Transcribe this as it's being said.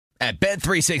At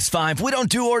Bet365, we don't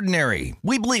do ordinary.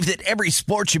 We believe that every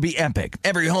sport should be epic.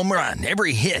 Every home run,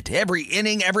 every hit, every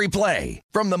inning, every play.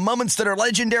 From the moments that are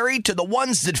legendary to the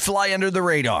ones that fly under the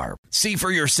radar. See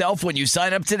for yourself when you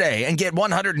sign up today and get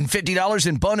 $150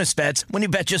 in bonus bets when you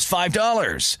bet just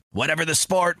 $5. Whatever the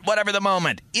sport, whatever the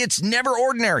moment, it's never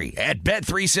ordinary at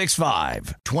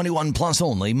Bet365. 21 plus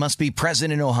only. Must be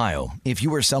present in Ohio. If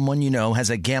you or someone you know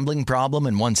has a gambling problem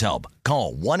and wants help,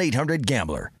 call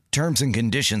 1-800-GAMBLER. Terms and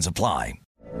conditions apply.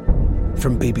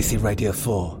 From BBC Radio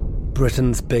 4,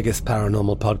 Britain's biggest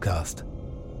paranormal podcast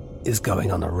is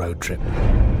going on a road trip.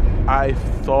 I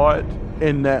thought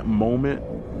in that moment,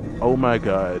 oh my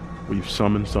God, we've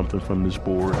summoned something from this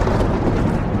board.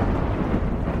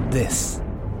 This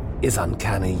is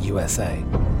Uncanny USA.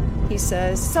 He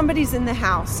says, somebody's in the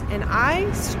house, and I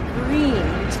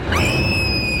screamed.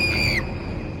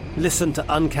 Listen to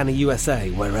Uncanny USA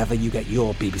wherever you get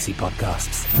your BBC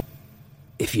podcasts,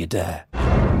 if you dare.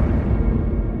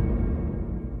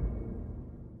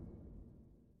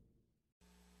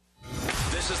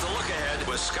 This is The Look Ahead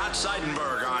with Scott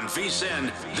Seidenberg on VSiN,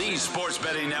 the Sports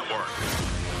Betting Network.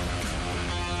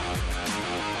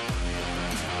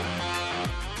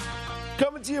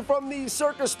 Coming to you from the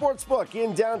Circus Sportsbook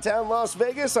in downtown Las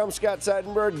Vegas, I'm Scott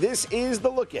Seidenberg. This is The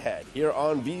Look Ahead here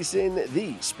on VSiN,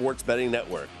 the Sports Betting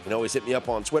Network. You can always hit me up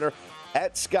on Twitter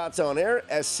at ScottsOnAir,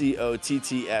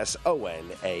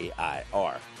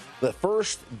 ScottsOnAir. The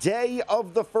first day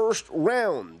of the first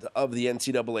round of the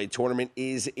NCAA tournament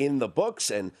is in the books,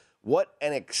 and what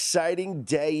an exciting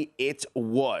day it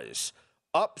was.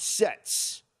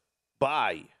 Upsets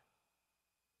by,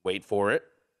 wait for it,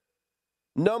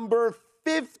 number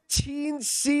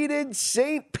 15-seeded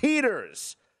St.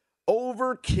 Peter's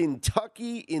over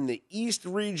Kentucky in the East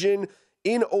region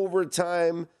in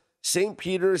overtime. St.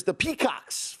 Peter's, the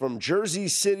Peacocks from Jersey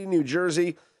City, New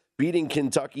Jersey, beating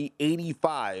Kentucky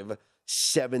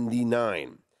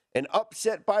 85-79. An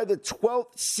upset by the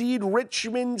 12th seed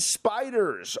Richmond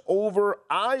Spiders over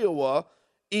Iowa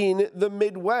in the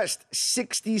Midwest,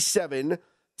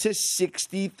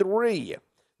 67-63.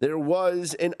 There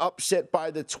was an upset by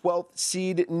the 12th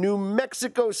seed New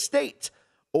Mexico State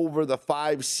over the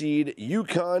 5 seed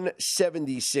UConn,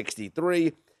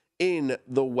 70-63 in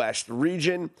the West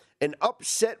region. An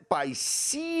upset by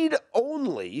seed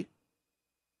only,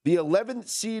 the 11th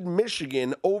seed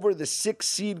Michigan over the 6th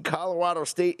seed Colorado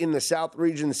State in the South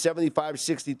region,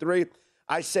 75-63.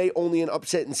 I say only an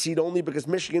upset in seed only because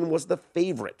Michigan was the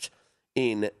favorite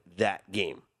in that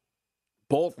game.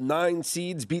 Both 9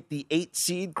 seeds beat the 8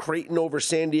 seed Creighton over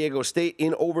San Diego State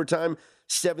in overtime,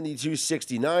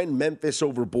 72-69. Memphis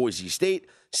over Boise State,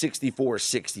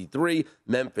 64-63.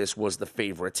 Memphis was the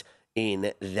favorite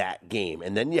in that game.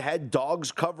 And then you had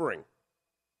Dogs covering.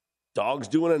 Dogs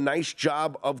doing a nice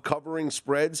job of covering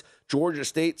spreads. Georgia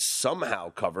State somehow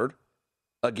covered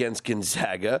against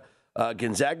Gonzaga.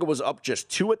 Gonzaga was up just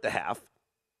 2 at the half.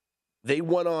 They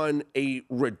went on a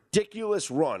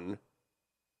ridiculous run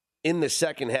in the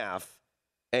second half,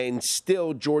 and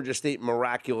still Georgia State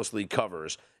miraculously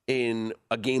covers in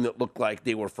a game that looked like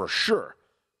they were for sure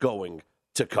going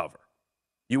to cover.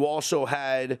 You also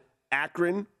had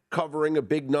Akron covering a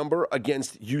big number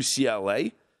against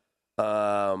UCLA.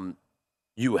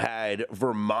 You had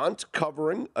Vermont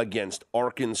covering against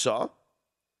Arkansas.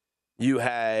 You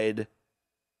had,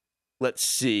 let's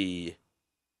see,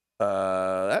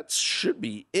 that should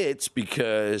be it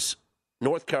because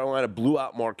North Carolina blew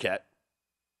out Marquette.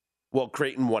 Well,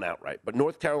 Creighton won outright, but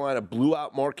North Carolina blew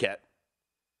out Marquette.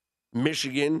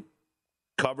 Michigan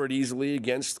covered easily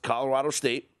against Colorado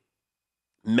State.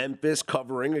 Memphis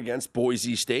covering against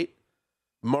Boise State.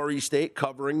 Murray State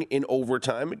covering in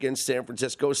overtime against San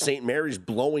Francisco. St. Mary's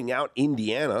blowing out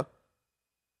Indiana.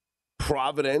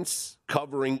 Providence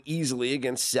covering easily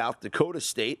against South Dakota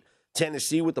State.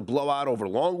 Tennessee with the blowout over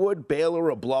Longwood.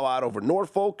 Baylor a blowout over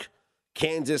Norfolk.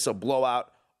 Kansas a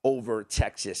blowout over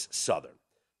Texas Southern.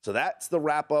 So that's the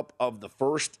wrap-up of the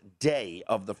first day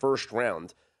of the first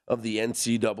round of the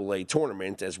NCAA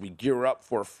tournament as we gear up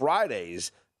for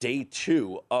Friday's day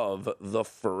 2 of the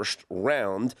first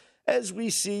round, as we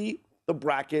see the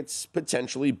brackets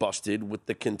potentially busted with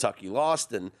the Kentucky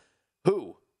loss and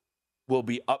who will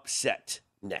be upset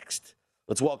next.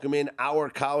 Let's welcome in our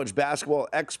college basketball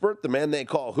expert, the man they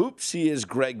call Hoops. He is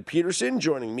Greg Peterson,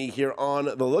 joining me here on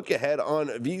The Look Ahead on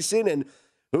VSiN. And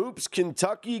Hoops,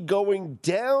 Kentucky going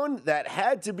down. That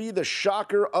had to be the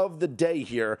shocker of the day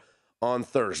here on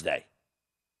Thursday.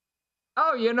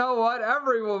 Oh, you know what?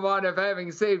 Everyone wound up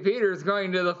having St. Peter's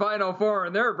going to the Final Four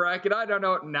in their bracket. I don't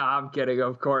know. Nah, I'm kidding,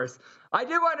 of course. I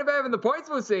did wind up having the points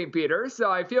with St. Peter's,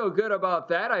 so I feel good about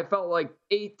that. I felt like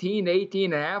 18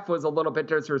 and a half was a little bit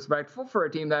disrespectful for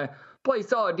a team that plays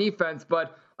solid defense,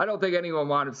 but I don't think anyone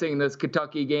wound up seeing this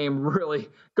Kentucky game really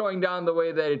going down the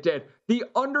way that it did. The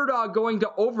underdog going to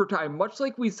overtime, much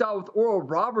like we saw with Oral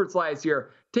Roberts last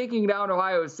year, taking down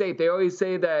Ohio State. They always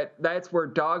say that that's where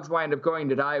dogs wind up going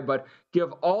to die, but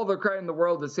give all the credit in the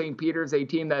world to St. Peter's, a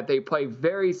team that they play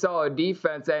very solid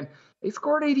defense, and they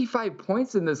scored 85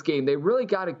 points in this game. They really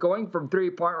got it going from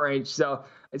three-point range. So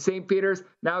St. Peter's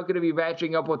now going to be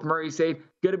matching up with Murray State.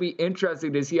 Going to be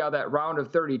interesting to see how that round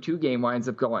of 32 game winds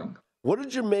up going. What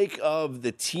did you make of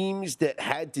the teams that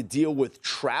had to deal with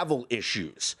travel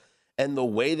issues and the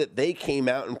way that they came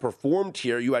out and performed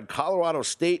here? You had Colorado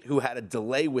State, who had a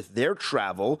delay with their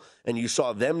travel, and you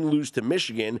saw them lose to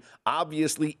Michigan.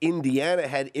 Obviously, Indiana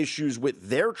had issues with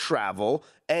their travel,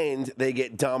 and they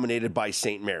get dominated by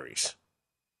St. Mary's.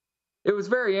 It was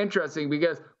very interesting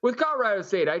because with Colorado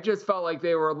State, I just felt like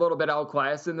they were a little bit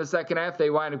outclassed in the second half. They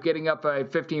wound up getting up by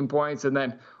 15 points, and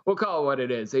then we'll call it what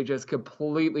it is. They just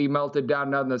completely melted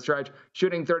down the stretch.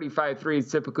 Shooting 35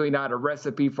 threes, typically not a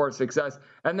recipe for success.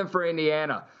 And then for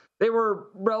Indiana, they were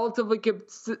relatively,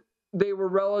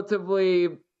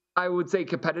 I would say,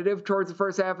 competitive towards the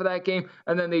first half of that game,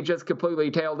 and then they just completely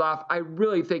tailed off. I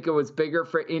really think it was bigger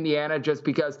for Indiana just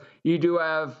because you do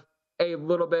have a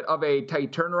little bit of a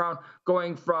tight turnaround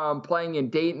going from playing in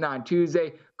Dayton on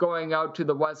Tuesday, going out to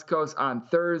the West Coast on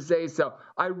Thursday. So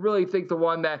I really think the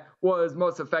one that was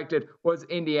most affected was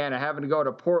Indiana, having to go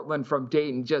to Portland from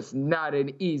Dayton, just not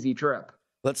an easy trip.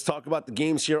 Let's talk about the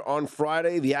games here on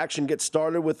Friday. The action gets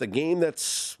started with a game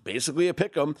that's basically a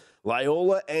pick'em.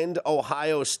 Loyola and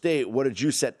Ohio State. What did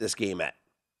you set this game at?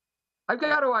 I've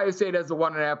got Ohio State as the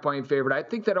 1.5 point favorite. I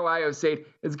think that Ohio State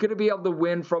is going to be able to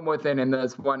win from within in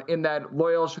this one, in that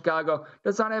Loyola Chicago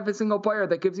does not have a single player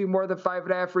that gives you more than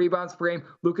 5.5 rebounds per game.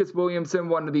 Lucas Williamson,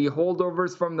 one of the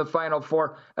holdovers from the Final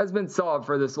Four, has been solid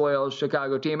for this Loyola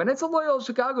Chicago team. And it's a Loyola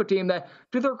Chicago team that,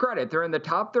 to their credit, they're in the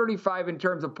top 35 in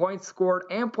terms of points scored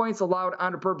and points allowed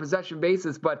on a per possession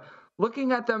basis. But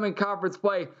looking at them in conference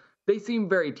play, they seem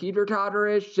very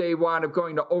teeter-totter-ish. They wound up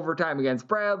going to overtime against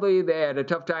Bradley. They had a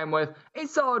tough time with a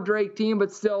solid Drake team,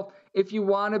 but still, if you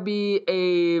want to be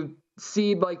a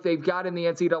seed like they've got in the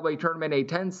NCAA tournament, a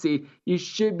 10 seed, you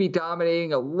should be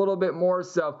dominating a little bit more.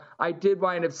 So I did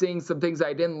wind up seeing some things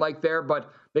I didn't like there,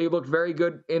 but they looked very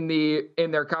good in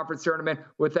their conference tournament.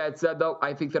 With that said, though,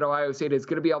 I think that Ohio State is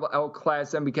going to be able to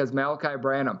outclass them because Malachi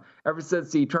Branham, ever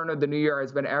since the turn of the new year,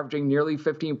 has been averaging nearly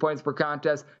 15 points per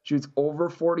contest, shoots over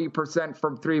 40%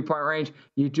 from three-point range.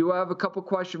 You do have a couple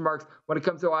question marks when it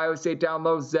comes to Ohio State down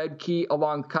low. Zed Key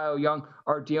along Kyle Young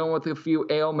are dealing with a few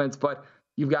ailments, but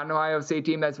you've got an Ohio State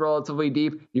team that's relatively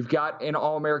deep. You've got an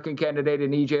All-American candidate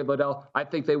in E.J. Liddell. I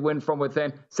think they win from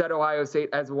within. Set Ohio State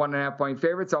as a 1.5 point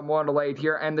favorite, so I'm willing to lay it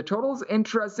here. And the total is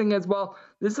interesting as well.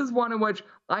 This is one in which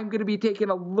I'm going to be taking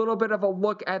a little bit of a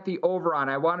look at the over on.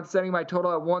 I wound up setting my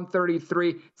total at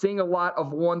 133, seeing a lot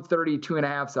of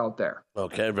 132.5s out there.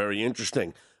 Okay, very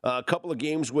interesting. A couple of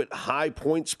games with high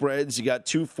point spreads. You got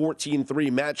two 14-3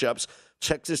 matchups.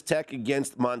 Texas Tech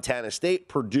against Montana State,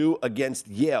 Purdue against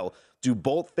Yale. Do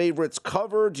both favorites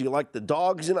cover? Do you like the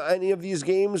dogs in any of these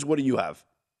games? What do you have?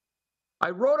 I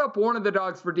wrote up one of the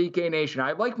dogs for DK Nation.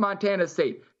 I like Montana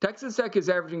State. Texas Tech is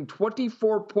averaging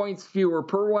 24 points fewer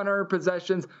per 100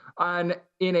 possessions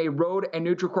in a road and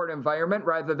neutral court environment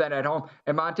rather than at home.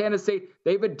 And Montana State,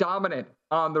 they've been dominant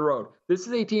on the road. This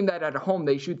is a team that at home,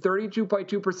 they shoot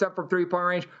 32.2% from three-point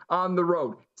range on the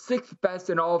road. Sixth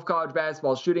best in all of college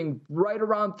basketball, shooting right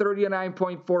around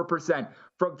 39.4%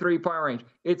 from three-point range.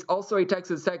 It's also a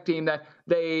Texas Tech team that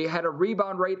they had a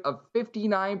rebound rate of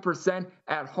 59%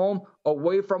 at home,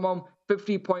 away from home,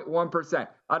 50.1%.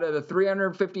 Out of the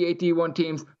 358 D1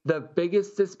 teams, the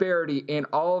biggest disparity in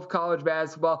all of college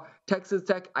basketball. Texas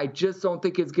Tech, I just don't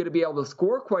think is going to be able to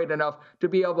score quite enough to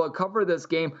be able to cover this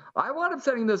game. I wound up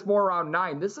setting this more around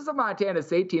 9. This is a Montana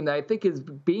State team that I think is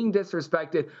being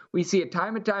disrespected. We see it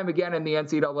time and time again in the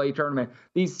NCAA tournament.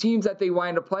 These teams that they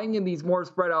wind up playing in these more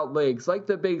spread out leagues, like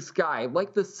the Big Sky,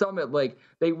 like the Summit League,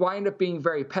 they wind up being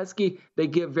very pesky. They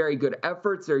give very good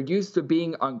efforts. They're used to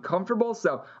being uncomfortable.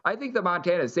 So I think the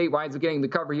Montana State winds up getting the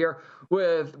cover here.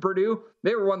 With Purdue,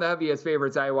 they were one of the heaviest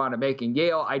favorites I wound up making.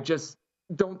 Yale, I just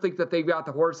don't think that they've got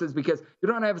the horses because you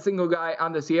don't have a single guy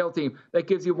on this Yale team that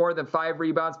gives you more than 5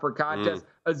 rebounds per contest.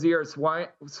 Azir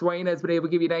Swain has been able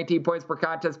to give you 19 points per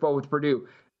contest, but with Purdue,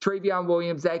 Travion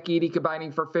Williams, Zach Edey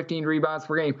combining for 15 rebounds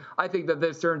per game. I think that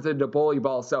this turns into bully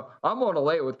ball. So I'm going to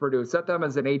lay it with Purdue. Set them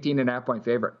as an 18.5-point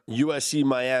favorite. USC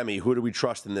Miami. Who do we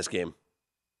trust in this game?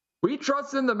 We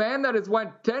trust in the man that has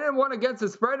went 10-1 against the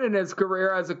spread in his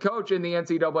career as a coach in the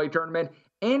NCAA tournament,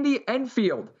 Andy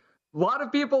Enfield. A lot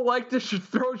of people like to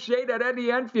throw shade at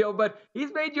Andy Enfield, but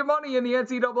he's made you money in the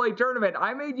NCAA tournament.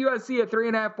 I made USC a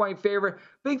 3.5-point favorite.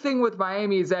 Big thing with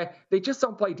Miami is that they just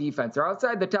don't play defense. They're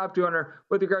outside the top 200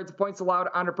 with regards to points allowed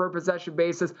on a per possession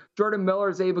basis. Jordan Miller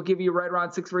is able to give you right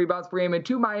around 6 rebounds per game. And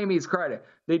to Miami's credit,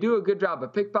 they do a good job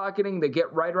of pickpocketing. They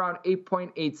get right around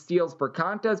 8.8 steals per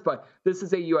contest, but this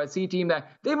is a USC team that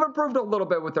they've improved a little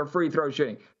bit with their free throw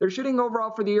shooting. They're shooting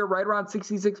overall for the year right around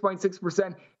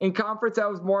 66.6%. In conference, that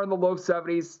was more in the low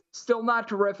 70s. Still not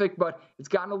terrific, but it's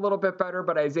gotten a little bit better.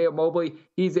 But Isaiah Mobley,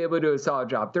 he's able to do a solid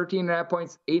job. 13.5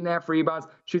 points, 8.5 rebounds.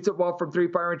 Shoots it well from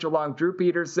three-point range along Drew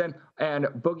Peterson and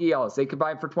Boogie Ellis. They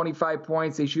combine for 25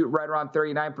 points. They shoot right around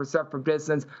 39% from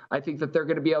distance. I think that they're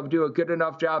going to be able to do a good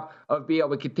enough job of being able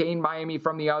to contain Miami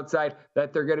from the outside,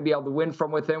 that they're going to be able to win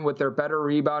from within with their better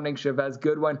rebounding. Chavez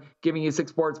Goodwin giving you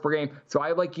 6 boards per game. So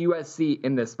I like USC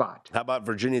in this spot. How about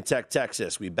Virginia Tech,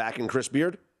 Texas? We back in Chris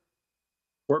Beard?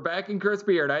 We're back in Chris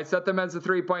Beard. I set them as a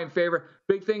 3-point favorite.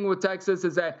 Big thing with Texas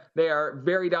is that they are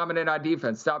very dominant on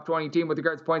defense. Top 20 team with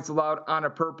regards to points allowed on a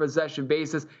per possession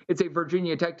basis. It's a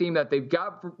Virginia Tech team that they've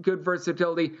got good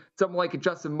versatility. Someone like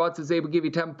Justin Mutz is able to give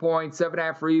you 10 points,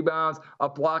 7.5 rebounds, a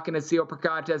block and a steal per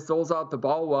contest, doles out the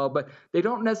ball well, but they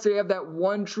don't necessarily have that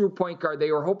one true point guard.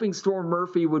 They were hoping Storm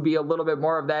Murphy would be a little bit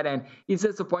more of that, and he's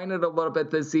disappointed a little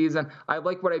bit this season. I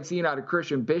like what I've seen out of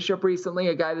Christian Bishop recently,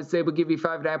 a guy that's able to give you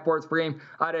 5.5 boards per game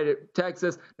out of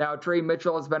Texas. Now, Trey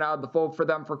Mitchell has been out of the fold for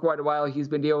them for quite a while. He's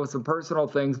been dealing with some personal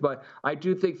things, but I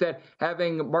do think that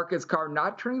having Marcus Carr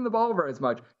not turning the ball over as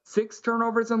much, 6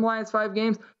 turnovers in the last 5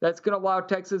 games, that's going to allow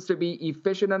Texas to be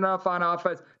efficient enough on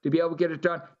offense to be able to get it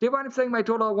done. They wind up setting my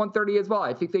total at 130 as well.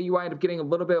 I think that you wind up getting a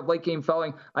little bit of late game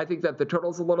fouling. I think that the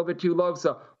total's a little bit too low,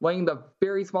 so laying the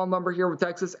very small number here with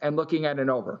Texas and looking at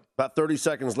an over. About 30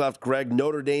 seconds left, Greg.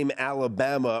 Notre Dame,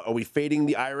 Alabama. Are we fading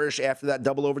the Irish after that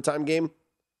double overtime game?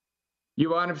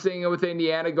 You wind up seeing it with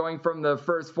Indiana going from the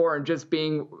first 4 and just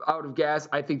being out of gas.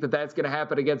 I think that that's going to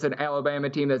happen against an Alabama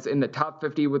team that's in the top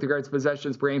 50 with regards to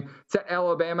possessions per game. Set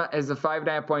Alabama as a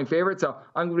 5.5-point favorite, so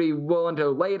I'm going to be willing to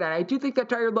lay it. And I do think that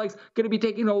Tired Legs going to be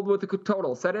taking hold with the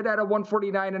total. Set it at a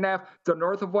 149.5, so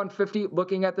north of 150,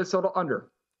 looking at this total under.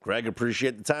 Greg,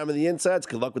 appreciate the time and the insights.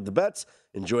 Good luck with the bets.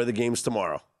 Enjoy the games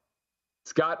tomorrow.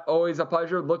 Scott, always a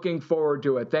pleasure. Looking forward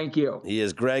to it. Thank you. He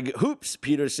is Greg Hoops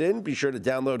Peterson. Be sure to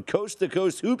download Coast to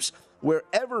Coast Hoops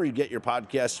wherever you get your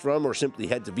podcasts from, or simply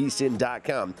head to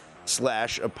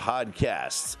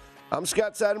vsin.com/podcasts. I'm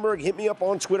Scott Seidenberg. Hit me up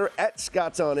on Twitter at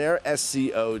ScottsOnAir,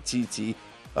 SCOTTONAIR.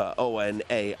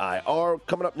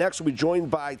 Coming up next, we'll be joined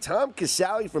by Tom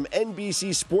Casale from NBC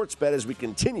Sportsbet as we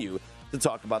continue to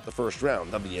talk about the first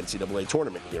round of the NCAA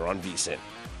tournament here on VSiN.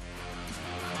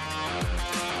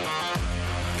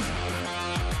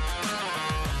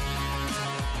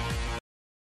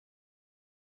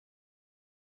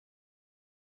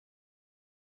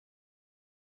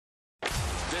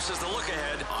 This is the look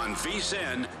ahead on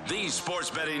VSiN, the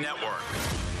sports betting network.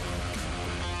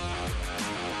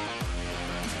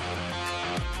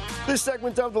 This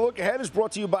segment of The Look Ahead is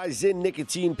brought to you by Zyn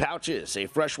Nicotine Pouches, a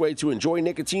fresh way to enjoy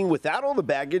nicotine without all the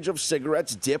baggage of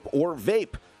cigarettes, dip, or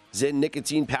vape. Zyn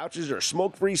Nicotine Pouches are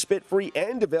smoke-free, spit-free,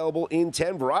 and available in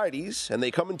 10 varieties, and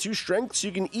they come in 2 strengths so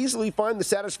you can easily find the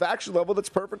satisfaction level that's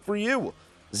perfect for you.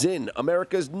 Zyn,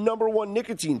 America's #1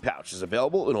 nicotine pouch, is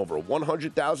available in over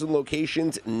 100,000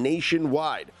 locations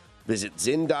nationwide. Visit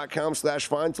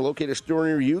zyn.com/find to locate a store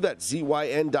near you. That's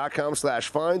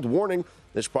zyn.com/find. Warning,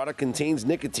 this product contains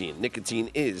nicotine. Nicotine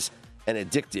is an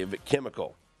addictive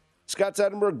chemical. Scott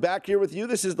Seidenberg back here with you.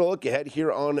 This is The Look Ahead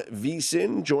here on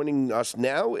VSiN. Joining us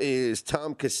now is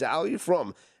Tom Casale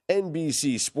from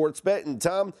NBC Sportsbet. And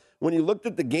Tom, when you looked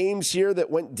at the games here that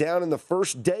went down in the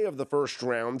first day of the first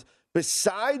round,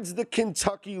 besides the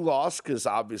Kentucky loss, because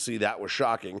obviously that was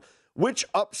shocking, which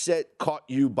upset caught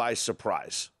you by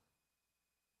surprise?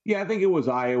 Yeah, I think it was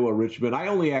Iowa-Richmond. I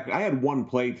had one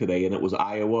play today, and it was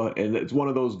Iowa, and it's one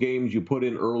of those games you put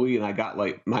in early, and I got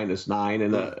like -9,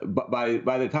 and but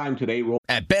by the time today rolled.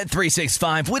 At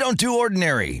Bet365, we don't do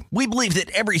ordinary. We believe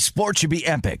that every sport should be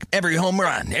epic. Every home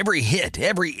run, every hit,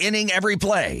 every inning, every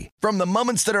play. From the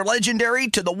moments that are legendary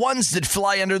to the ones that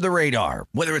fly under the radar.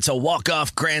 Whether it's a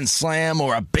walk-off grand slam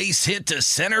or a base hit to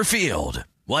center field.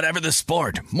 Whatever the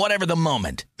sport, whatever the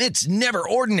moment, it's never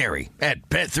ordinary at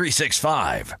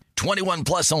Bet365. 21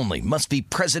 plus only. Must be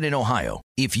present in Ohio.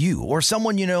 If you or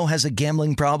someone you know has a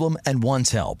gambling problem and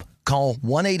wants help, call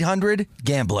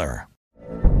 1-800-GAMBLER.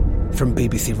 From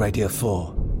BBC Radio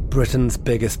 4, Britain's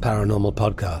biggest paranormal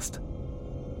podcast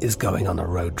is going on a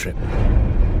road trip.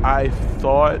 I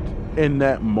thought in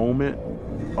that moment,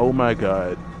 oh my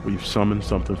God, we've summoned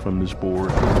something from this board.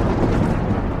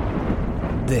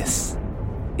 This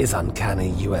is Uncanny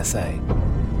USA.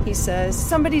 He says,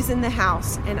 somebody's in the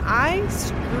house, and I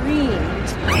screamed.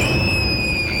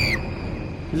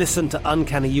 Listen to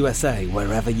Uncanny USA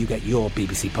wherever you get your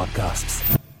BBC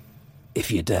podcasts,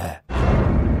 if you dare.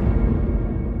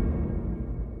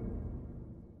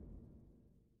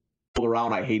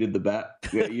 Around, I hated the bet.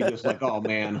 You just like, oh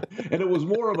man. And it was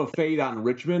more of a fade on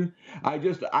Richmond. I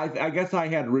guess I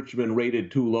had Richmond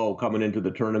rated too low coming into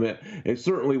the tournament. It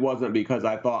certainly wasn't because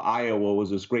I thought Iowa was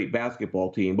this great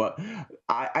basketball team, but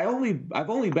I've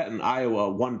only bet in Iowa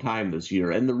one time this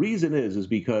year, and the reason is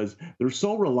because they're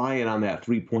so reliant on that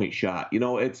 3-point shot. You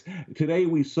know, it's today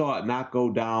we saw it not go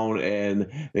down,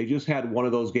 and they just had one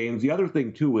of those games. The other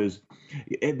thing too is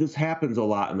this happens a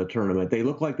lot in the tournament. They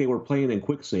look like they were playing in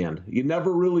quicksand. You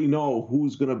never really know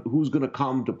who's gonna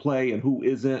come to play and who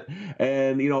isn't.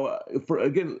 And you know, for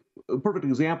again, a perfect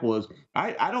example is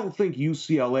I don't think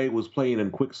UCLA was playing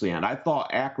in quicksand. I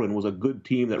thought Akron was a good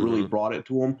team that really brought it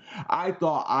to them. I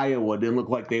thought Iowa didn't look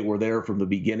like they were there from the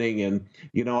beginning, and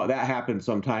you know that happens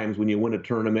sometimes when you win a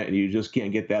tournament and you just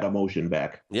can't get that emotion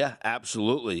back. Yeah,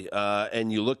 absolutely.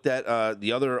 And you looked at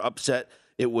the other upset.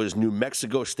 It was New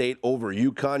Mexico State over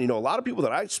UConn. You know, a lot of people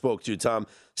that I spoke to, Tom,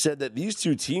 said that these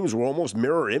two teams were almost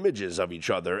mirror images of each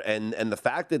other. And the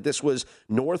fact that this was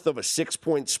north of a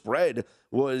 6-point spread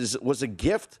was a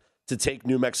gift to take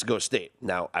New Mexico State.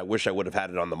 Now, I wish I would have had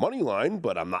it on the money line,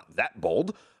 but I'm not that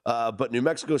bold. But New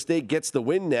Mexico State gets the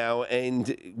win now.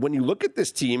 And when you look at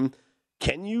this team,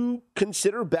 can you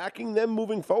consider backing them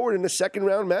moving forward in a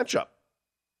second-round matchup?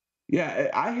 Yeah,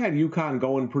 I had UConn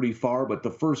going pretty far, but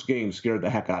the first game scared the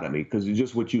heck out of me because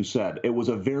just what you said. It was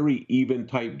a very even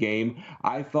type game.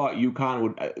 I thought UConn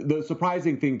would. The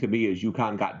surprising thing to me is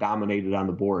UConn got dominated on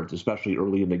the boards, especially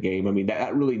early in the game. I mean,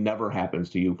 that really never happens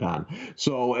to UConn.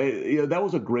 So that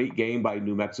was a great game by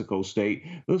New Mexico State.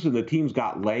 Listen, the team's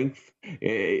got length.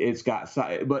 It's got,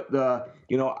 but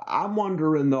you know, I'm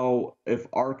wondering though if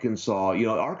Arkansas. You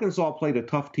know, Arkansas played a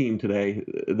tough team today.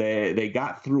 They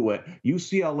got through it.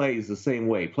 UCLA is the same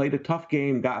way. Played a tough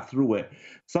game, got through it.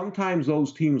 Sometimes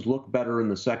those teams look better in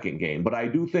the second game, but I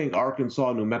do think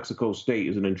Arkansas, New Mexico State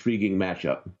is an intriguing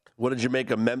matchup. What did you make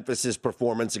of Memphis's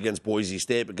performance against Boise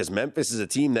State? Because Memphis is a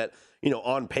team that, you know,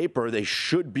 on paper they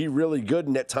should be really good,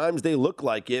 and at times they look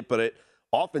like it, but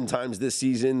oftentimes this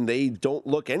season they don't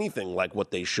look anything like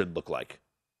what they should look like.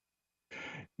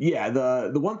 Yeah,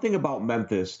 the one thing about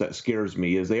Memphis that scares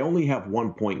me is they only have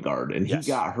one point guard, and he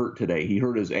got hurt today. He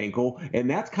hurt his ankle, and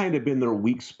that's kind of been their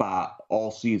weak spot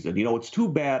all season. You know, it's too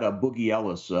bad Boogie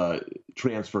Ellis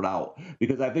transferred out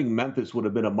because I think Memphis would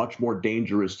have been a much more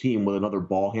dangerous team with another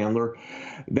ball handler.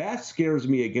 That scares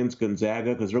me against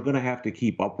Gonzaga because they're going to have to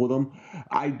keep up with them.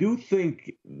 I do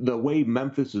think the way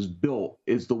Memphis is built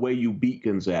is the way you beat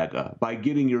Gonzaga, by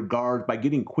getting your guards, by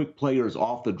getting quick players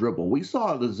off the dribble. We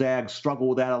saw the Zags struggle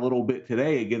with that a little bit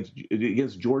today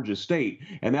against Georgia State,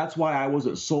 and that's why I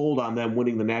wasn't sold on them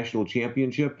winning the national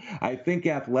championship. I think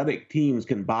athletic teams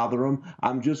can bother them.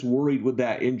 I'm just worried with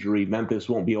that injury, Memphis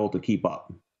won't be able to keep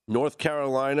up. North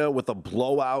Carolina with a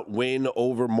blowout win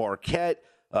over Marquette.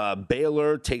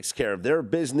 Baylor takes care of their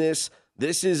business.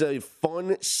 This is a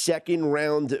fun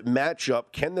second-round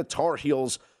matchup. Can the Tar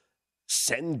Heels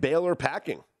send Baylor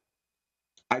packing?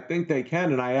 I think they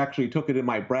can, and I actually took it in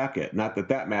my bracket. Not that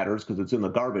that matters because it's in the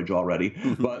garbage already.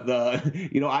 But,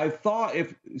 I thought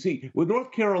with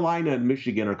North Carolina and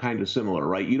Michigan are kind of similar,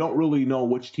 right? You don't really know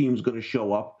which team's going to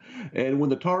show up. And when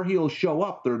the Tar Heels show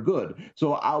up, they're good.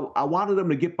 So I wanted them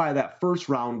to get by that first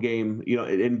round game,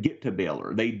 and get to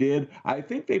Baylor. They did. I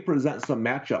think they present some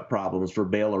matchup problems for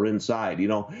Baylor inside.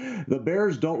 The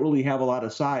Bears don't really have a lot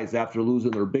of size after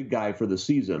losing their big guy for the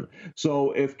season.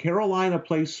 So if Carolina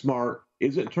plays smart,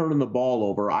 isn't turning the ball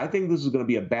over, I think this is going to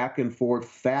be a back and forth,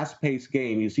 fast-paced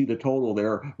game. You see the total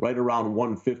there right around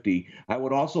 150. I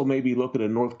would also maybe look at a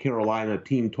North Carolina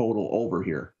team total over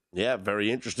here. Yeah,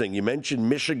 very interesting. You mentioned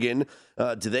Michigan.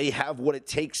 Do they have what it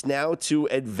takes now to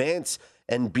advance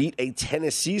and beat a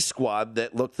Tennessee squad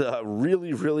that looked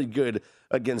really, really good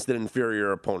against an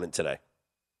inferior opponent today?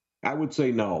 I would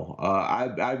say no.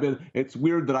 It's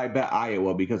weird that I bet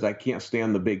Iowa because I can't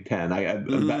stand the Big Ten.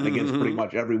 I'm betting against pretty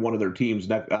much every one of their teams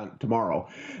tomorrow.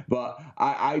 But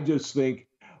I just think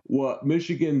what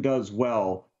Michigan does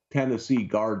well, Tennessee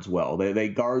guards well. They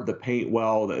guard the paint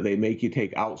well. They make you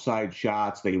take outside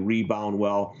shots. They rebound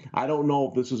well. I don't know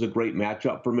if this is a great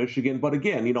matchup for Michigan, but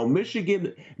again,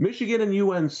 Michigan and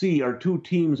UNC are two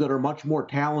teams that are much more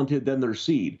talented than their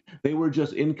seed. They were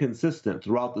just inconsistent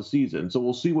throughout the season. So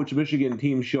we'll see which Michigan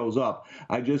team shows up.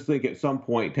 I just think at some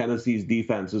point Tennessee's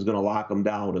defense is going to lock them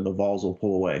down and the Vols will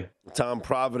pull away. Tom,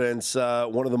 Providence,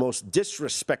 one of the most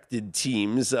disrespected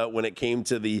teams when it came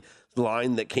to the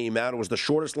line that came out. It was the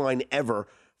shortest line ever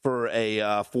for a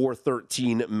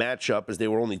 4-13 matchup, as they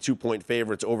were only 2-point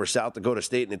favorites over South Dakota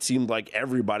State, and it seemed like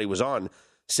everybody was on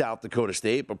South Dakota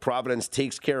State, but Providence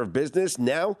takes care of business.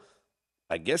 Now,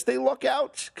 I guess they luck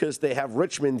out because they have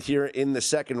Richmond here in the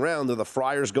second round. Are the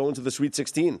Friars going to the Sweet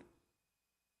 16?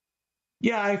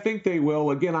 Yeah, I think they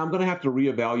will. Again, I'm going to have to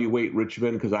reevaluate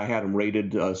Richmond because I had them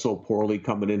rated so poorly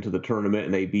coming into the tournament,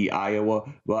 and they beat Iowa.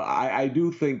 But I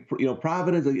do think,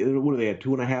 Providence, what are they, a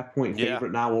 2.5-point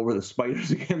favorite now over the Spiders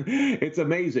again? It's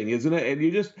amazing, isn't it?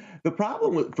 And the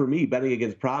problem for me betting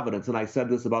against Providence, and I said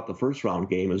this about the first round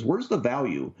game, is where's the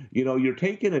value? You're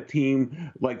taking a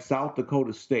team like South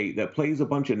Dakota State that plays a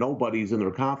bunch of nobodies in their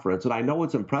conference, and I know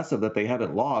it's impressive that they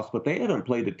haven't lost, but they haven't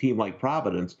played a team like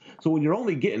Providence. So when you're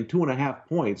only getting 2.5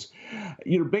 points,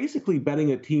 you're basically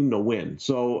betting a team to win.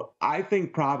 So I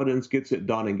think Providence gets it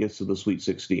done and gets to the Sweet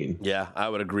 16. Yeah, I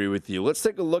would agree with you. Let's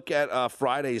take a look at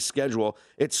Friday's schedule.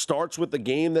 It starts with the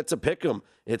game that's a pick'em.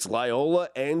 It's Loyola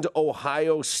and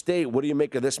Ohio State. What do you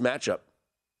make of this matchup?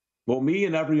 Well, me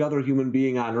and every other human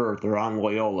being on earth are on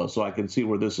Loyola, so I can see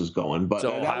where this is going. But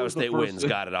so Ohio State wins.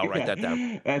 Got it. I'll write that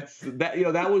down.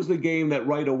 That was the game that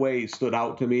right away stood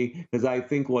out to me because I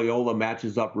think Loyola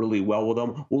matches up really well with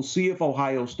them. We'll see if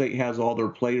Ohio State has all their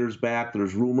players back.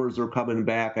 There's rumors they're coming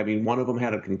back. I mean, one of them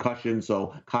had a concussion,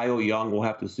 so Kyle Young, we'll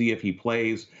have to see if he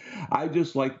plays.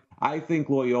 I think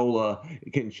Loyola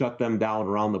can shut them down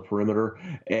around the perimeter,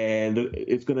 and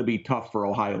it's going to be tough for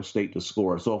Ohio State to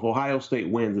score. So if Ohio State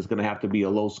wins, it's going to have to be a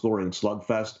low-scoring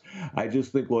slugfest. I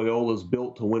just think Loyola's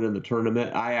built to win in the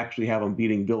tournament. I actually have them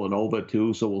beating Villanova,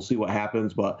 too, so we'll see what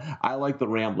happens. But I like the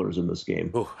Ramblers in this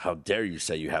game. Ooh, how dare you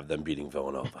say you have them beating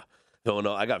Villanova.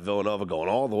 I got Villanova going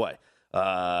all the way.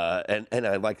 And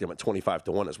I like them at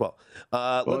 25-1 as well.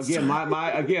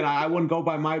 Again, I wouldn't go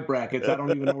by my brackets. I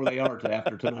don't even know where they are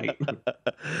after tonight.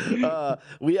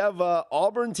 We have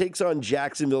Auburn takes on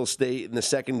Jacksonville State in the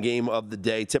second game of the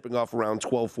day, tipping off around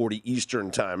 12:40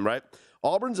 Eastern time, right?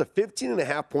 Auburn's a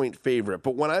 15.5-point favorite,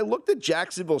 but when I looked at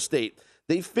Jacksonville State,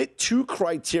 they fit two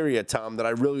criteria, Tom, that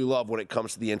I really love when it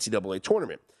comes to the NCAA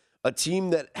tournament. A team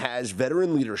that has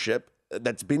veteran leadership,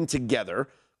 that's been together,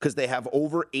 because they have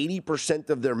over 80%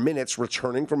 of their minutes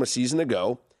returning from a season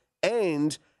ago,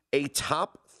 and a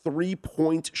top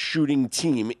 3-point shooting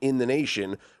team in the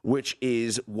nation, which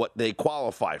is what they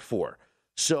qualify for.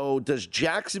 So does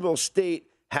Jacksonville State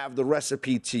have the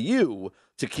recipe to you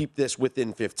to keep this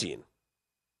within 15?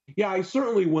 Yeah, I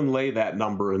certainly wouldn't lay that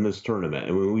number in this tournament.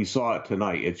 I mean, we saw it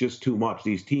tonight. It's just too much.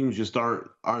 These teams just aren't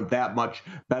that much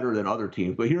better than other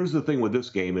teams. But here's the thing with this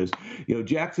game is,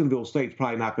 Jacksonville State's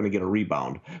probably not going to get a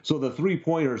rebound. So the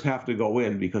three-pointers have to go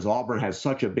in because Auburn has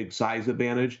such a big size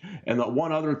advantage. And the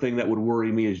one other thing that would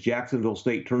worry me is Jacksonville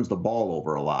State turns the ball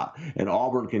over a lot, and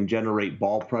Auburn can generate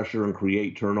ball pressure and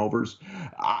create turnovers.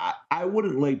 I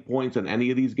wouldn't lay points in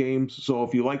any of these games. So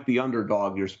if you like the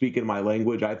underdog, you're speaking my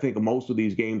language. I think most of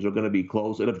these games are going to be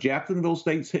close. And if Jacksonville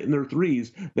State's hitting their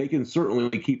threes, they can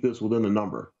certainly keep this within the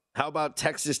number. How about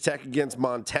Texas Tech against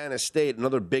Montana State?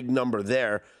 Another big number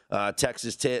there.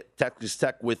 Texas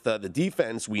Tech with the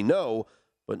defense we know,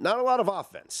 but not a lot of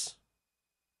offense.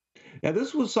 Yeah,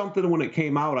 this was something when it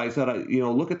came out. I said,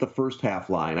 look at the first half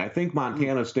line. I think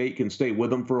Montana State can stay with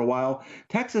them for a while.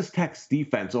 Texas Tech's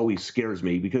defense always scares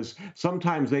me because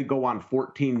sometimes they go on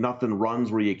 14-0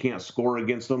 runs where you can't score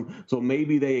against them. So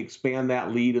maybe they expand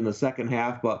that lead in the second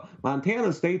half. But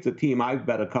Montana State's a team I've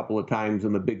bet a couple of times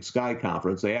in the Big Sky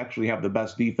Conference. They actually have the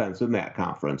best defense in that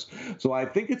conference. So I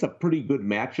think it's a pretty good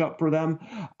matchup for them.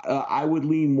 I would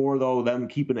lean more, though, them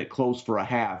keeping it close for a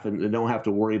half and don't have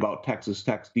to worry about Texas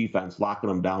Tech's defense locking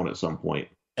them down at some point.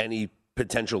 Any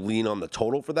potential lean on the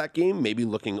total for that game? Maybe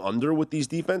looking under with these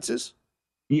defenses?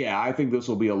 Yeah, I think this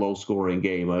will be a low-scoring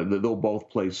game. They'll both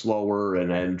play slower,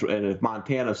 and if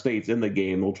Montana State's in the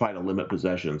game, they'll try to limit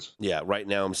possessions. Yeah, right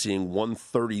now I'm seeing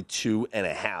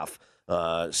 132.5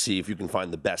 see if you can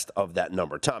find the best of that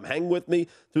number. Tom, hang with me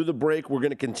through the break. We're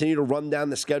going to continue to run down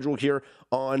the schedule here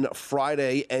on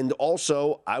Friday. And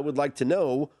also, I would like to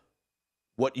know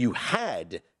what you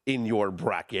had in your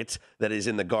bracket that is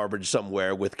in the garbage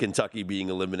somewhere with Kentucky being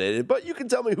eliminated. But you can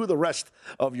tell me who the rest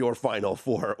of your Final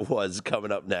Four was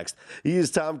coming up next. He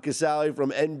is Tom Casale from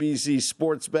NBC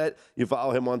Sportsbet. You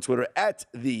follow him on Twitter at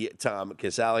the Tom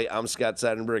Casale. I'm Scott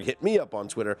Seidenberg. Hit me up on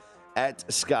Twitter at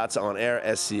Scott's on Air,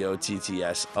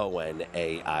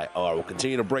 SCOTTSONAIR. We'll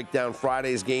continue to break down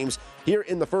Friday's games here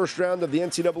in the first round of the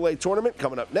NCAA tournament.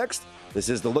 Coming up next, this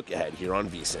is the look ahead here on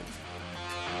VSiN.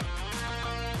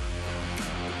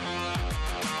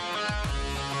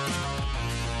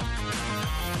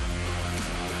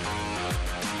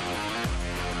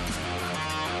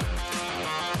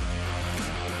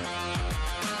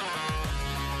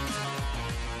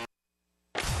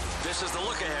 This is the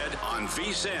look ahead on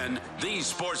VSiN, the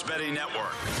sports betting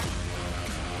network.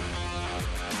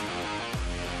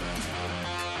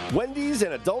 Wendy's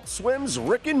and Adult Swim's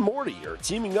Rick and Morty are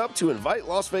teaming up to invite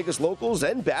Las Vegas locals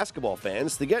and basketball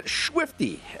fans to get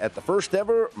swifty at the first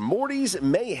ever Morty's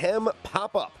Mayhem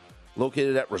pop-up.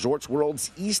 Located at Resorts World's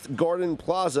East Garden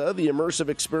Plaza, the immersive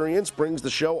experience brings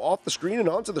the show off the screen and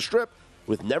onto the strip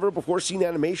with never-before-seen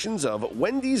animations of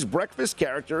Wendy's breakfast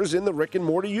characters in the Rick and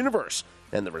Morty universe,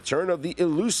 and the return of the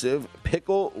elusive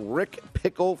Pickle Rick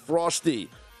Pickle Frosty.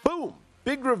 Boom!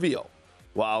 Big reveal.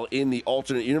 While in the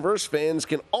alternate universe, fans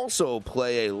can also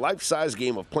play a life-size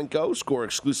game of Plinko, score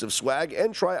exclusive swag,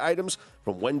 and try items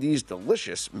from Wendy's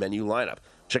delicious menu lineup.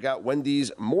 Check out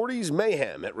Wendy's Morty's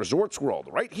Mayhem at Resorts World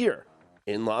right here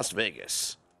in Las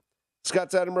Vegas.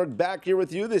 Scott Seidenberg back here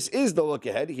with you. This is the look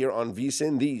ahead here on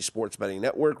VSiN, the sports betting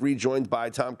network, rejoined by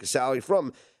Tom Casale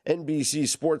from NBC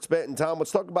Sportsbet. And Tom,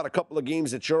 let's talk about a couple of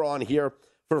games that you're on here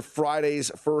for Friday's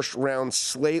first round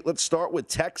slate. Let's start with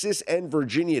Texas and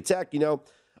Virginia Tech. You know,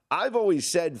 I've always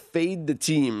said fade the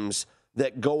teams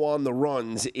that go on the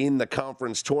runs in the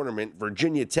conference tournament.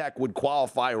 Virginia Tech would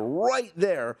qualify right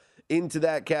there into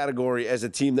that category as a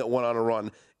team that went on a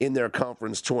run in their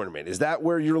conference tournament. Is that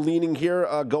where you're leaning here,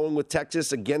 going with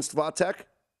Texas against Vatech?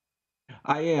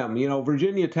 I am. You know,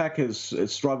 Virginia Tech has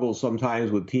struggled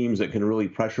sometimes with teams that can really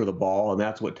pressure the ball, and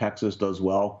that's what Texas does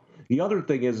well. The other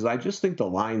thing is I just think the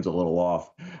line's a little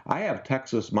off. I have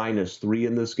Texas -3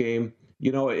 in this game.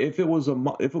 You know, if it was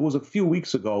a few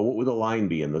weeks ago, what would the line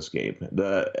be in this game?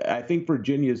 I think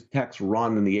Virginia Tech's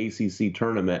run in the ACC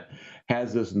tournament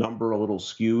has this number a little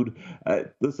skewed.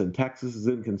 Listen, Texas is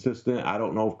inconsistent. I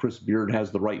don't know if Chris Beard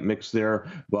has the right mix there,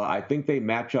 but I think they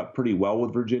match up pretty well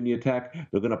with Virginia Tech.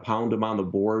 They're going to pound them on the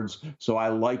boards, so I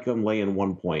like them laying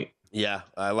 1 point. Yeah,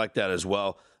 I like that as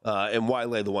well. And why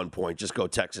lay the 1 point? Just go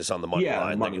Texas on the money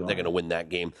line. They're going to win that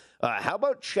game. How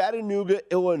about Chattanooga,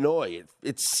 Illinois?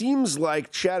 It seems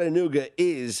like Chattanooga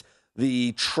is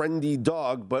the trendy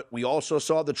dog, but we also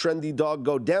saw the trendy dog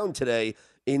go down today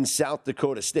in South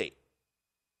Dakota State.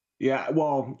 Yeah,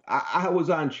 well, I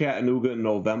was on Chattanooga in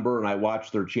November, and I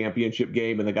watched their championship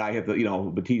game, and the guy hit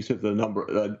Batiste hit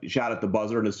the shot at the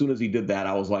buzzer, and as soon as he did that,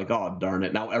 I was like, oh, darn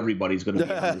it, now everybody's going to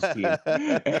be on this team.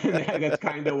 And that's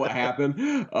kind of what happened.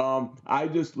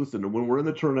 Listen, when we're in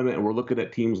the tournament and we're looking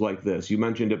at teams like this, you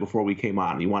mentioned it before we came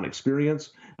on, you want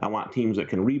experience, I want teams that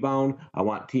can rebound, I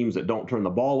want teams that don't turn the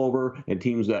ball over, and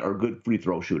teams that are good free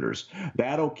throw shooters.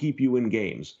 That'll keep you in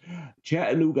games.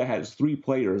 Chattanooga has 3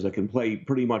 players that can play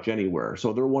pretty much anywhere.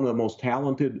 So they're one of the most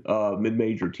talented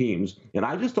mid-major teams. And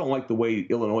I just don't like the way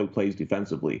Illinois plays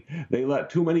defensively. They let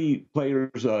too many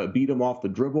players beat them off the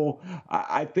dribble.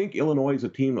 I think Illinois is a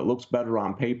team that looks better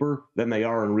on paper than they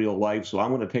are in real life. So I'm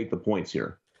going to take the points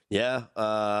here. Yeah,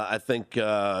 I think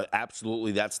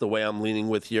absolutely that's the way I'm leaning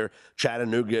with here.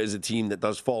 Chattanooga is a team that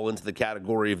does fall into the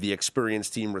category of the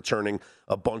experienced team returning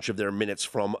a bunch of their minutes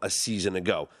from a season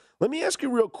ago. Let me ask you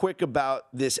real quick about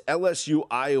this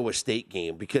LSU-Iowa State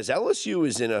game, because LSU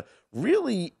is in a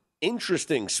really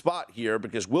interesting spot here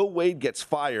because Will Wade gets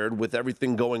fired with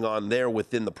everything going on there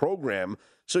within the program.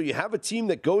 So you have a team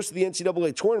that goes to the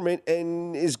NCAA tournament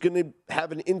and is going to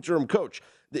have an interim coach.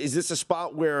 Is this a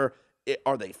spot where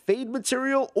are they fade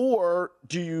material, or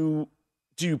do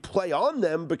you play on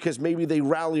them because maybe they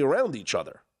rally around each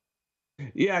other?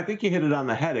 Yeah, I think you hit it on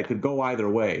the head. It could go either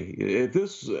way. If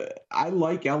this, I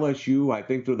like LSU. I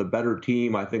think they're the better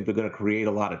team. I think they're going to create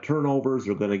a lot of turnovers.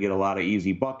 They're going to get a lot of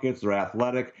easy buckets. They're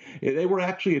athletic. They were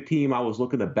actually a team I was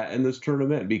looking to bet in this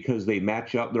tournament because they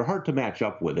match up. They're hard to match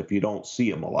up with if you don't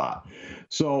see them a lot.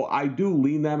 So I do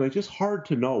lean them. It's just hard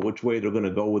to know which way they're going to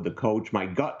go with the coach. My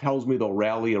gut tells me they'll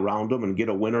rally around them and get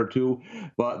a win or two,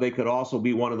 but they could also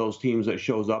be one of those teams that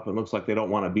shows up and looks like they don't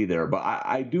want to be there. But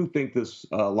I do think this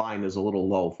line is a little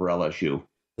low for LSU.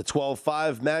 The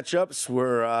 12-5 matchups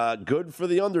were good for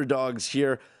the underdogs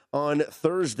here on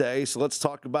Thursday. So let's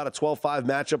talk about a 12-5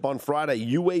 matchup on Friday.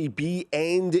 UAB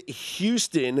and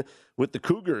Houston with the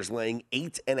Cougars laying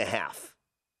 8.5.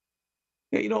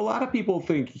 Yeah, a lot of people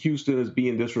think Houston is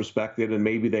being disrespected, and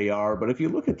maybe they are. But if you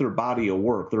look at their body of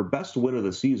work, their best win of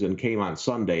the season came on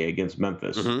Sunday against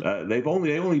Memphis. They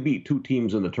only beat two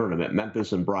teams in the tournament,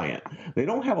 Memphis and Bryant. They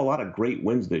don't have a lot of great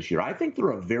wins this year. I think they're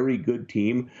a very good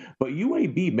team, but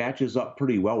UAB matches up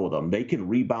pretty well with them. They can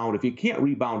rebound. If you can't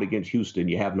rebound against Houston,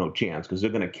 you have no chance because they're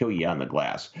going to kill you on the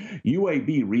glass.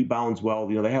 UAB rebounds well.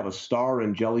 They have a star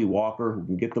in Jelly Walker who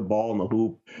can get the ball in the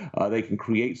hoop. They can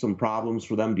create some problems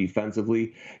for them defensively.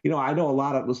 I know a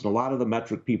lot of the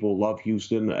metric people love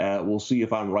Houston. We'll see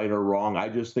if I'm right or wrong. I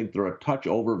just think they're a touch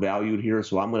overvalued here,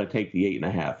 so I'm going to take the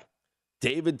 8.5.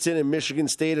 Davidson and Michigan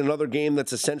State, another game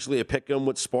that's essentially a pick-em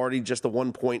with Sparty, just a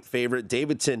 1-point favorite.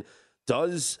 Davidson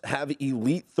does have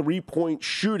elite three-point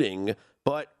shooting,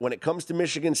 but when it comes to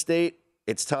Michigan State,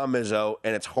 it's Tom Izzo,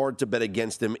 and it's hard to bet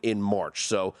against him in March.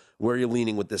 So where are you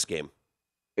leaning with this game?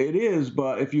 It is,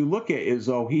 but if you look at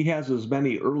Izzo, he has as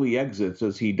many early exits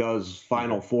as he does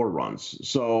Final Four runs.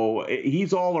 So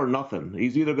he's all or nothing.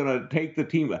 He's either going to take the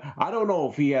team. I don't know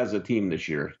if he has a team this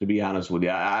year, to be honest with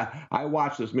you. I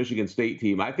watched this Michigan State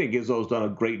team. I think Izzo's done a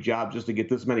great job just to get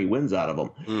this many wins out of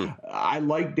them. I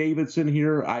like Davidson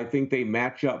here. I think they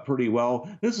match up pretty well.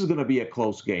 This is going to be a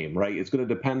close game, right? It's going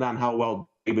to depend on how well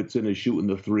Davidson is shooting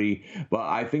the three, but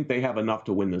I think they have enough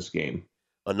to win this game.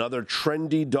 Another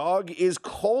trendy dog is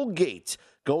Colgate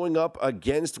going up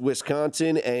against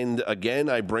Wisconsin. And again,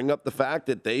 I bring up the fact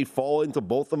that they fall into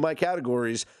both of my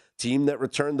categories. Team that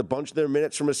returned a bunch of their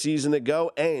minutes from a season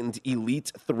ago and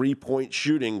elite three-point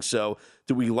shooting. So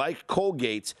do we like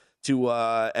Colgate to,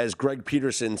 as Greg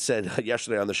Peterson said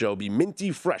yesterday on the show, be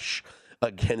minty fresh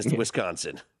against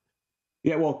Wisconsin?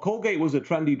 Yeah, well, Colgate was a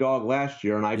trendy dog last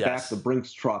year, and I backed the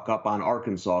Brinks truck up on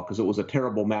Arkansas because it was a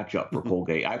terrible matchup for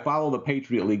Colgate. I follow the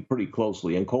Patriot League pretty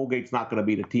closely, and Colgate's not going to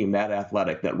beat a team that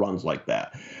athletic that runs like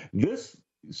that. This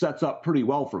sets up pretty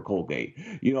well for Colgate.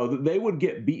 They would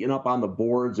get beaten up on the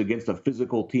boards against a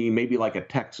physical team, maybe like a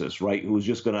Texas, right, who's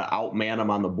just going to outman them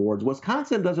on the boards.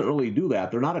 Wisconsin doesn't really do that.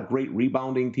 They're not a great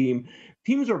rebounding team.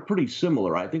 Teams are pretty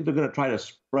similar. I think they're going to try to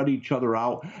spread each other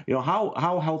out.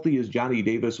 How healthy is Johnny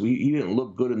Davis? He didn't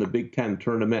look good in the Big Ten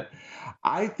tournament.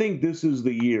 I think this is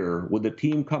the year with the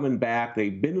team coming back.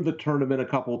 They've been to the tournament a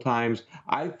couple times.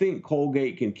 I think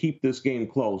Colgate can keep this game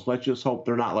close. Let's just hope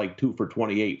they're not like 2 for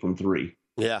 28 from three.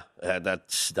 Yeah,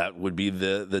 that would be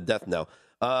the death knell.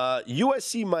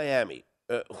 USC Miami.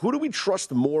 Who do we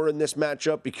trust more in this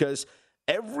matchup? Because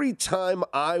every time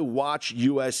I watch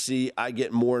USC, I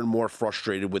get more and more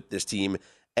frustrated with this team,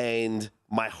 and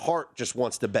my heart just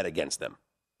wants to bet against them.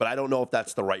 But I don't know if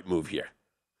that's the right move here.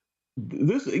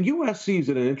 This USC is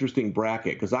in an interesting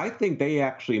bracket because I think they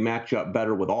actually match up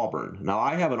better with Auburn. Now,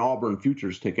 I have an Auburn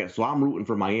futures ticket, so I'm rooting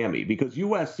for Miami because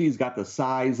USC's got the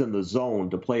size and the zone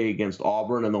to play against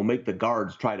Auburn, and they'll make the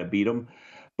guards try to beat them.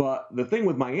 But the thing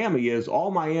with Miami is all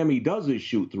Miami does is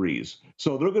shoot threes.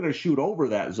 So they're going to shoot over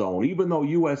that zone, even though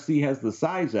USC has the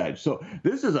size edge. So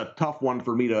this is a tough one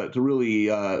for me to really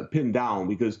pin down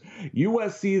because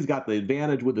USC's got the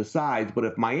advantage with the size. But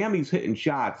if Miami's hitting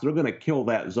shots, they're going to kill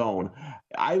that zone.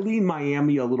 I lean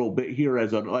Miami a little bit here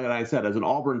like I said, as an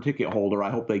Auburn ticket holder.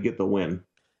 I hope they get the win.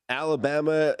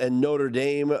 Alabama and Notre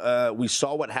Dame, we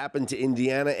saw what happened to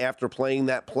Indiana after playing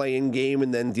that play-in game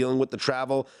and then dealing with the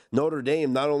travel. Notre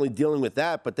Dame not only dealing with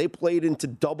that, but they played into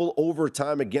double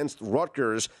overtime against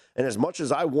Rutgers. And as much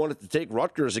as I wanted to take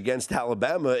Rutgers against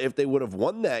Alabama, if they would have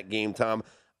won that game, Tom,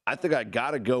 I think I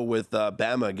got to go with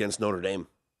Bama against Notre Dame.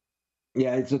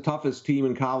 Yeah, it's the toughest team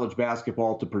in college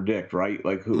basketball to predict, right?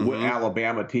 Like what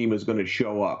Alabama team is going to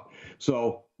show up.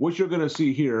 So what you're going to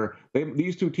see here,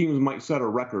 these two teams might set a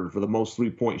record for the most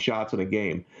three-point shots in a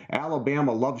game.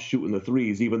 Alabama loves shooting the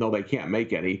threes, even though they can't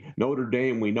make any. Notre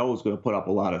Dame, we know, is going to put up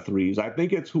a lot of threes. I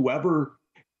think it's whoever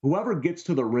gets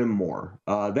to the rim more.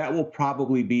 That will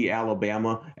probably be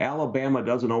Alabama. Alabama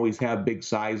doesn't always have big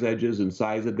size edges and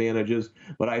size advantages,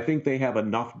 but I think they have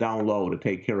enough down low to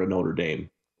take care of Notre Dame.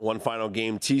 One final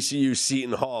game, TCU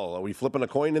Seton Hall. Are we flipping a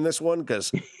coin in this one?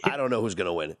 Because I don't know who's going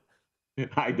to win it.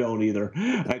 I don't either.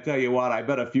 I tell you what, I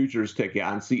bet a futures ticket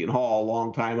on Seton Hall a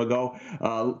long time ago.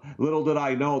 Little did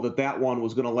I know that one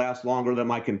was going to last longer than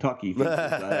my Kentucky futures.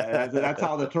 That's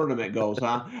how the tournament goes,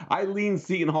 huh? I lean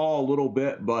Seton Hall a little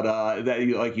bit, but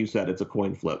like you said, it's a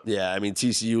coin flip. Yeah, I mean,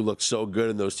 TCU looked so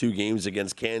good in those 2 games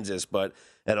against Kansas, but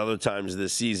at other times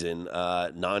this season,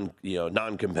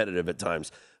 non-competitive at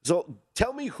times. So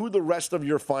tell me who the rest of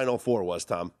your Final Four was,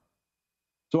 Tom.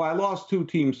 So I lost 2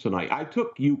 teams tonight. I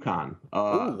took UConn.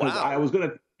 Wow. I was going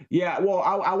to. Yeah, well,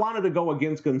 I wanted to go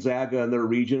against Gonzaga in their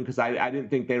region because I didn't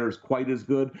think they were quite as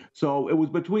good. So it was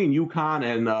between UConn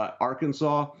and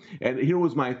Arkansas. And here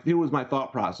was my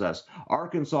thought process.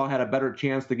 Arkansas had a better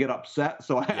chance to get upset,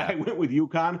 so I went with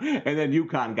UConn, and then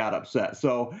UConn got upset.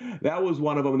 So that was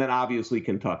one of them. And then obviously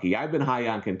Kentucky. I've been high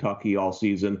on Kentucky all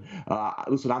season.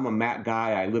 Listen, I'm a MAC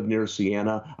guy. I live near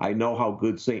Siena. I know how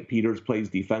good St. Peter's plays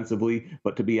defensively,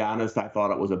 but to be honest, I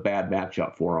thought it was a bad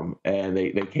matchup for them. And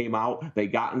they came out. They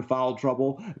got in foul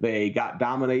trouble. They got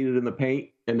dominated in the paint,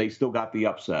 and they still got the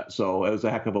upset. So it was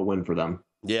a heck of a win for them.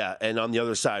 Yeah, and on the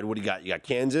other side, what do you got? You got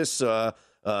Kansas and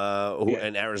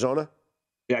Arizona?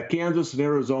 Yeah, Kansas and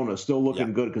Arizona still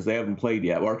looking good because they haven't played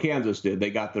yet. Or Kansas did. They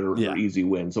got their easy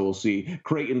win. So we'll see.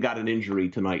 Creighton got an injury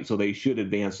tonight, so they should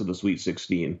advance to the Sweet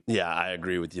 16. Yeah, I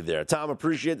agree with you there. Tom,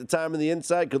 appreciate the time and the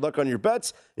insight. Good luck on your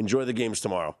bets. Enjoy the games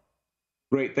tomorrow.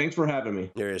 Great. Thanks for having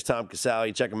me. Here is Tom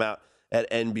Casale. Check him out at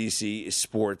NBC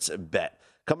Sports Bet.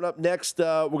 Coming up next,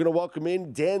 we're going to welcome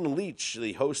in Dan Leach,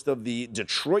 the host of the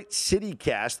Detroit City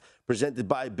Cast, presented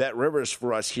by Bet Rivers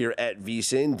for us here at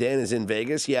VSiN. Dan is in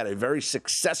Vegas. He had a very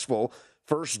successful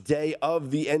first day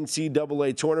of the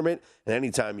NCAA tournament, and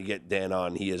anytime you get Dan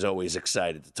on, he is always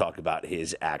excited to talk about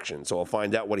his action. So we'll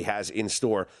find out what he has in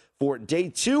store for day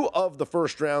 2 of the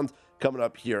first round coming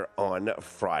up here on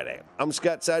Friday. I'm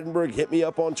Scott Seidenberg. Hit me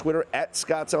up on Twitter at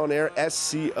ScottsOnAir,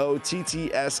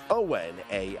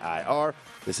 ScottsOnAir.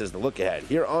 This is The Look Ahead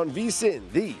here on VSiN,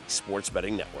 the Sports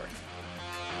Betting Network.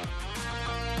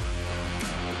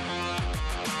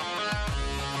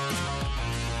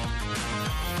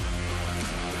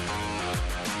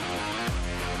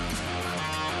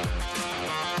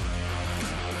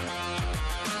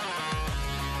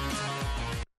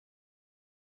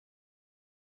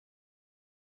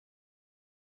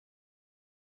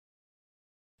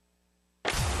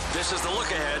 This is The Look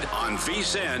Ahead on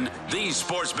VSiN, the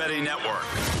Sports Betting Network.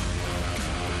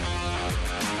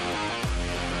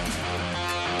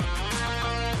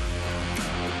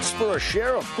 For a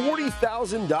share of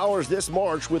 $40,000 this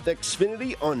March with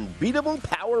Xfinity Unbeatable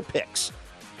Power Picks.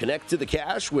 Connect to the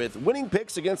cash with winning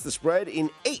picks against the spread in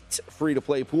 8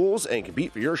 free-to-play pools and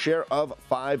compete for your share of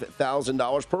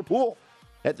 $5,000 per pool.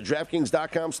 Head to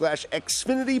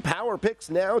DraftKings.com/Xfinity Power Picks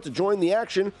now to join the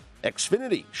action.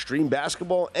 Xfinity, stream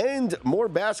basketball and more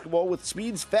basketball with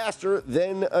speeds faster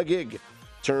than a gig.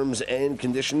 Terms and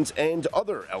conditions and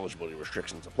other eligibility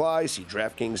restrictions apply. See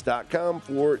DraftKings.com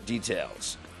for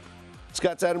details.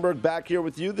 Scott Seidenberg back here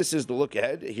with you. This is The Look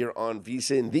Ahead here on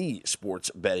VSiN, the Sports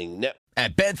Betting Network.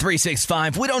 At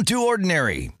Bet365, we don't do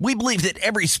ordinary. We believe that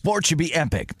every sport should be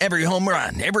epic. Every home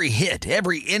run, every hit,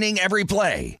 every inning, every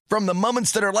play. From the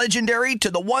moments that are legendary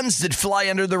to the ones that fly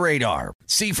under the radar.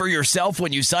 See for yourself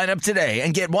when you sign up today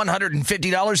and get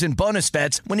 $150 in bonus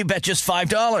bets when you bet just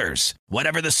 $5.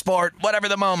 Whatever the sport, whatever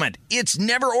the moment, it's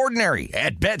never ordinary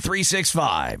at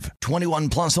Bet365. 21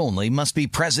 plus only. Must be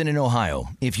present in Ohio.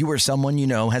 If you or someone you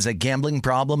know has a gambling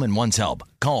problem and wants help,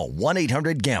 call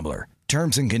 1-800-GAMBLER.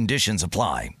 Terms and conditions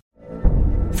apply.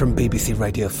 From BBC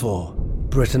Radio 4,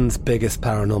 Britain's biggest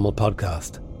paranormal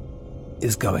podcast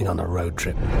is going on a road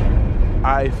trip.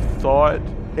 I thought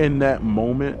in that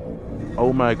moment,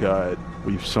 oh my God,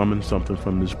 we've summoned something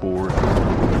from this board.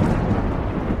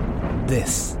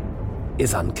 This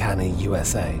is Uncanny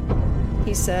USA.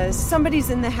 He says, somebody's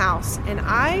in the house, and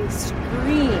I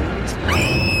screamed.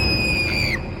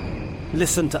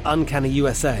 Listen to Uncanny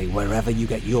USA wherever you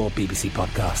get your BBC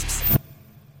podcasts,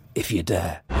 if you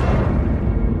dare.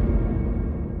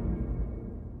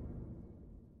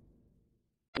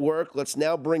 Let's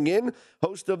now bring in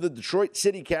host of the Detroit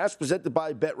City Cast, presented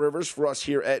by Bet Rivers for us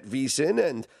here at VSiN,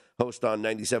 and host on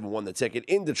 97.1 The Ticket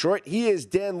in Detroit. He is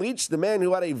Dan Leach, the man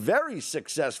who had a very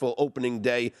successful opening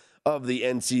day of the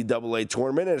NCAA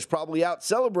tournament and is probably out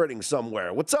celebrating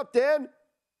somewhere. What's up, Dan?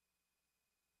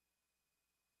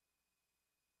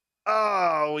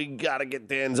 Oh, we got to get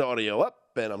Dan's audio up,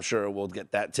 and I'm sure we'll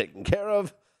get that taken care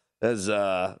of. As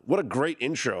what a great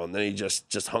intro, and then he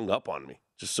just hung up on me.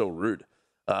 Just so rude.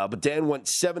 But Dan went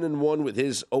 7-1 with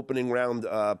his opening round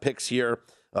picks here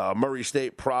Murray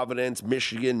State, Providence,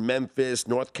 Michigan, Memphis,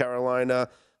 North Carolina,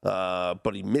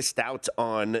 but he missed out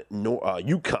on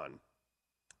UConn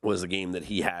was the game that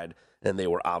he had, and they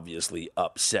were obviously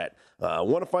upset. I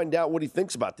want to find out what he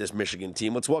thinks about this Michigan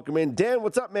team. Let's welcome in Dan.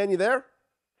 What's up, man? You there?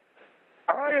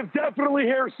 I am definitely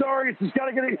here. Sorry, it's just got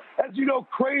to get, as you know,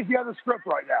 crazy on the script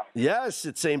right now. Yes,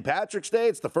 it's St. Patrick's Day.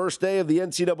 It's the first day of the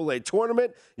NCAA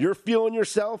tournament. You're feeling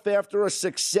yourself after a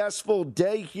successful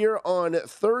day here on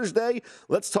Thursday.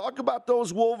 Let's talk about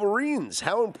those Wolverines.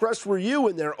 How impressed were you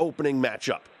in their opening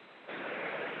matchup?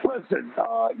 Listen,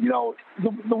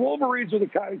 the Wolverines are the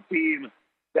kind of team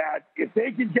that if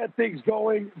they can get things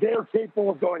going, they're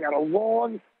capable of going on a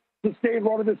long, sustained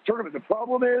run of this tournament. The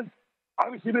problem is,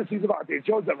 obviously, missing Devontae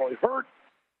Jones, that really hurt,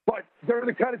 but they're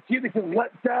the kind of team that can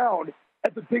let down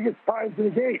at the biggest times in the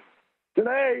game.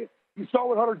 Today, you saw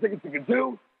what Hunter Dickinson could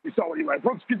do. You saw what Eli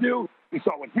Brooks could do. You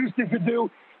saw what Houston could do.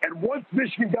 And once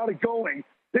Michigan got it going,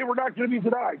 they were not going to be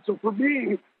denied. So for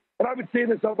me, and I've been saying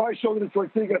this on my show, the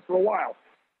Detroit City Guys, for a while,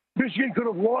 Michigan could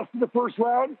have lost in the first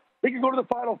round. They could go to the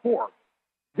Final Four.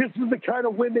 This is the kind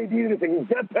of win they needed if they can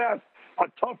get past a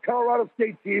tough Colorado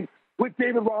State team with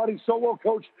David Roddy, so well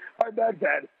coached by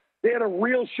Baghdad. They had a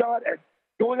real shot at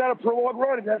going on a prolonged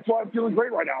run, and that's why I'm feeling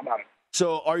great right now about it.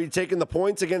 So are you taking the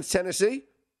points against Tennessee?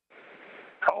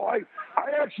 Oh, I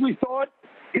actually thought,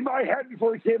 in my head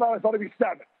before he came out, I thought it'd be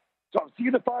 7. So I'm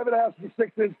seeing the 5.5 and the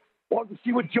 6s. Want to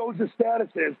see what Jones' status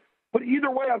is. But either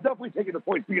way, I'm definitely taking the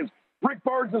points because Rick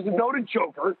Barnes is a noted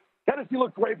choker. Tennessee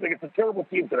looked great, but it's a terrible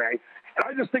team today. And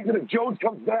I just think that if Jones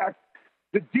comes back,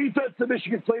 the defense that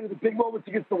Michigan played in the big moments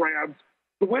against the Rams,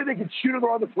 the way they can shoot it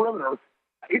around the perimeter,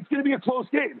 it's going to be a close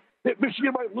game. That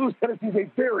Michigan might lose. Tennessee's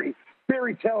a very,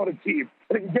 very talented team,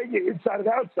 and it can get you inside and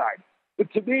outside.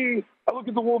 But to me, I look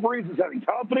at the Wolverines as having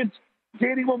confidence,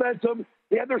 gaining momentum.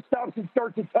 They had their stops and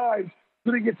starts at times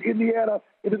when they get to Indiana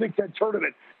in the Big Ten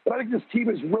tournament. But I think this team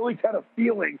is really kind of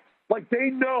feeling like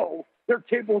they know they're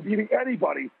capable of beating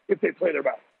anybody if they play their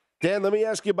best. Dan, let me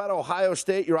ask you about Ohio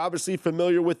State. You're obviously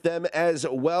familiar with them as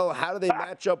well. How do they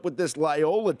match up with this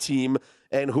Loyola team,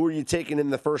 and who are you taking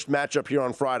in the first matchup here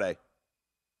on Friday?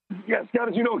 Yes, Scott,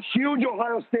 as you know, huge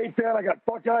Ohio State fan. I got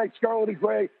Buckeye, Scarlet and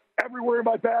Gray everywhere in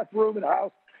my bathroom and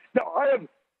house. Now, I have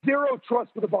zero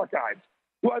trust for the Buckeyes,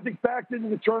 who I think backed into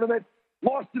the tournament,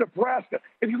 lost to Nebraska.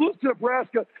 If you lose to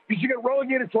Nebraska, you should get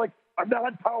relegated to like a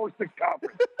non-Power 6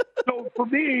 conference. So for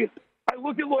me, I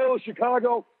look at Loyola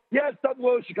Chicago. Yeah, it's not the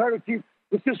Loyola Chicago team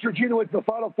with Sister Gina went to the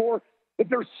Final Four, but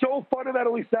they're so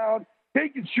fundamentally sound. They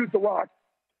can shoot the rock.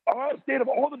 Ohio State, of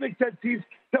all the Big Ten teams,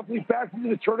 definitely backed into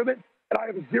the tournament, and I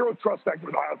have a zero trust factor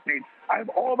with Ohio State. I am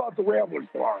all about the Ramblers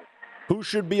tomorrow. Who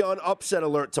should be on upset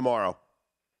alert tomorrow?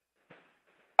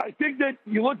 I think that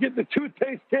you look at the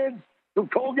toothpaste kids from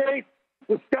Colgate,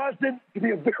 Wisconsin, to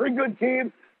be a very good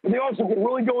team, and they also can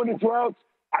really go into droughts.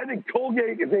 I think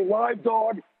Colgate is a live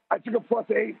dog. I took a +8.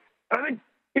 And I think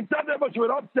it's not that much of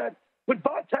an upset, but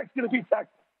Tech's going to beat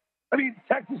Texas. I mean,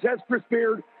 Texas has Chris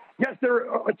Beard. Yes, they're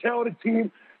a talented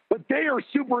team, but they are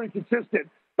super inconsistent.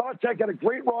 Tech had a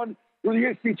great run through the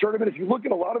ACC tournament. If you look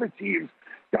at a lot of the teams,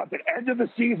 got the end of the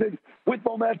season with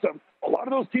momentum. A lot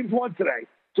of those teams won today.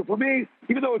 So for me,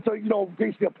 even though it's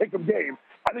basically a pick 'em game,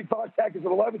 I think Tech is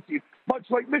an 11 seed, much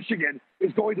like Michigan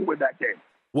is going to win that game.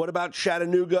 What about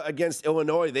Chattanooga against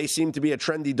Illinois? They seem to be a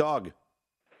trendy dog.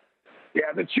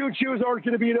 Yeah, the Choo-Choos aren't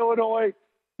going to be in Illinois.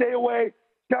 Stay away.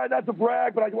 God, not to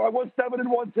brag, but I won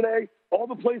 7-1 today. All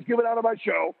the plays given out of my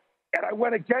show. And I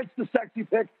went against the sexy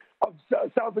pick of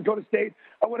South Dakota State.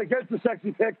 I went against the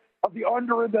sexy pick of the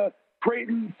under in the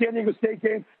Creighton-San Diego State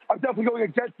game. I'm definitely going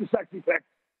against the sexy pick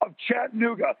of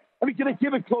Chattanooga. I mean, can I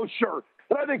give it close? Sure.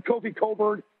 But I think Kofi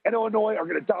Cockburn and Illinois are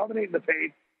going to dominate in the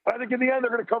paint. And I think in the end,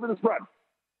 they're going to cover the spread.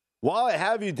 While I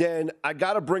have you, Dan, I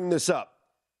got to bring this up.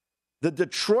 The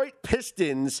Detroit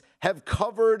Pistons have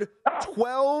covered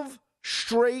 12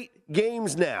 straight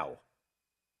games now.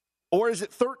 Or is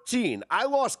it 13? I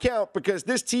lost count because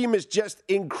this team is just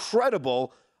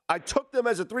incredible. I took them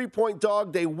as a 3-point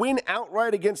dog. They win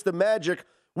outright against the Magic.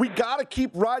 We got to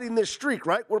keep riding this streak,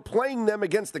 right? We're playing them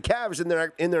against the Cavs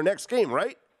in their next game,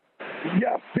 right?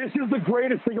 Yes, this is the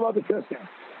greatest thing about the Pistons.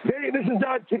 This is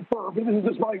not confirmed, but this is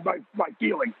just my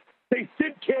feeling. They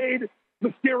sit Cade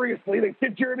mysteriously. They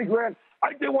sit Jeremy Grant. I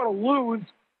think they want to lose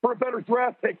for a better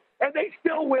draft pick, and they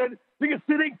still win because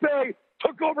Saddiq Bey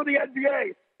took over the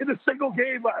NBA in the single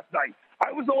game last night.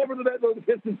 I was all over the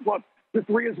Pistons plus the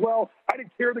 3 as well. I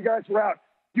didn't care the guys were out.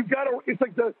 You've got to. It's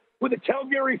like with the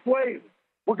Calgary Flames.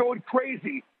 We're going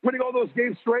crazy, winning all those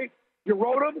games straight. You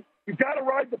rode them. You've got to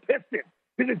ride the Pistons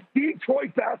because it's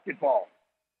Detroit basketball.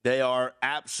 They are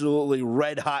absolutely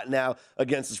red hot now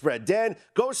against the spread. Dan,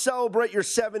 go celebrate your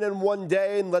 7-1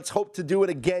 day, and let's hope to do it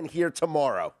again here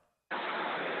tomorrow.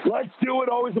 Let's do it.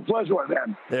 Always a pleasure,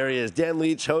 man. There he is, Dan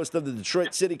Leach, host of the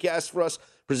Detroit City Cast for us,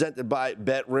 presented by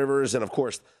Bet Rivers. And, of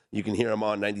course, you can hear him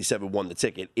on 97.1 The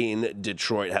Ticket in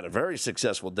Detroit. Had a very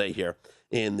successful day here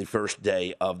in the first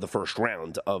day of the first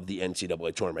round of the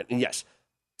NCAA tournament. And, yes,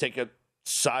 take a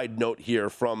side note here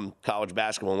from college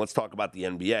basketball, and let's talk about the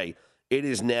NBA. It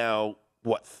is now,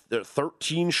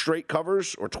 13 straight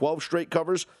covers or 12 straight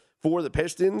covers for the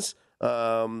Pistons.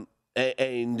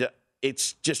 And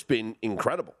it's just been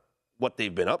incredible what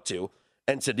they've been up to.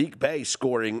 And Saddiq Bey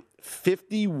scoring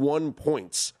 51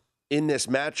 points in this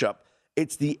matchup.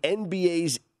 It's the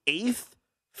NBA's 8th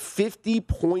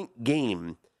 50-point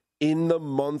game in the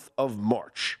month of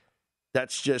March.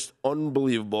 That's just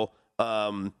unbelievable.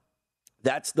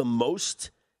 That's the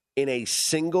most in a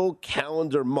single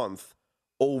calendar month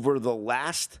over the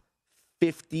last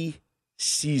 50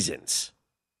 seasons.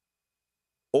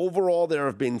 Overall, there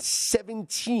have been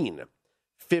 17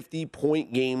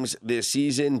 50-point games this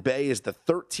season. Bey is the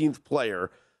 13th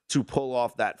player to pull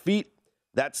off that feat.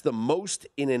 That's the most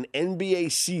in an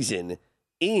NBA season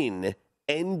in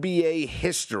NBA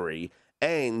history,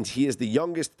 and he is the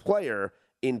youngest player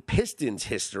in Pistons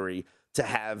history to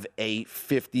have a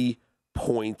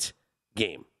 50-point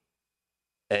game.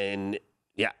 And,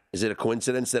 yeah, is it a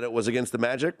coincidence that it was against the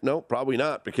Magic? No, probably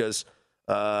not, because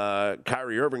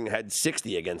Kyrie Irving had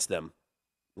 60 against them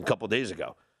a couple days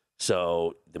ago.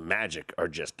 So the Magic are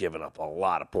just giving up a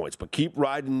lot of points. But keep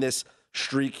riding this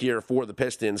streak here for the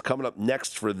Pistons. Coming up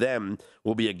next for them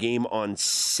will be a game on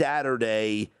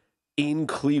Saturday in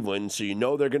Cleveland. So you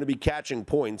know they're going to be catching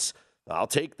points. I'll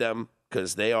take them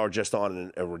because they are just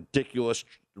on a ridiculous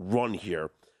run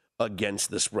here against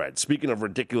the spread. Speaking of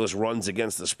ridiculous runs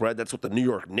against the spread, that's what the New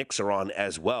York Knicks are on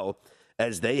as well,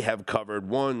 as they have covered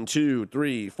 1, 2,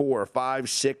 3, 4, 5,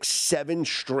 6, 7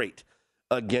 straight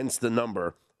against the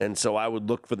number. And so I would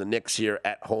look for the Knicks here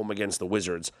at home against the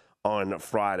Wizards on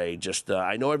Friday. Just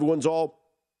I know everyone's all,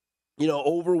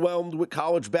 overwhelmed with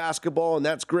college basketball, and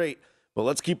that's great. But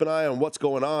let's keep an eye on what's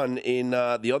going on in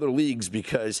the other leagues,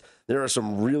 because there are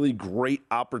some really great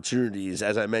opportunities.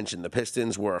 As I mentioned, the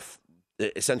Pistons were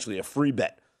essentially a free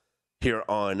bet here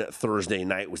on Thursday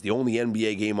night. It was the only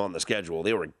NBA game on the schedule.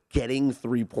 They were getting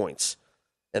 3 points,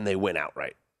 and they went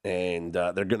outright. And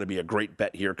they're going to be a great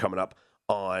bet here coming up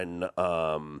on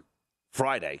on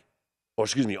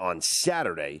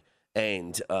Saturday.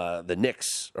 And the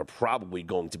Knicks are probably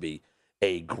going to be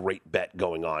a great bet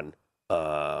going on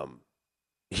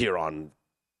here on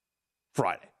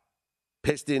Friday.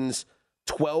 Pistons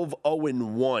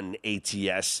 12-0-1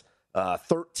 ATS.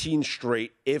 13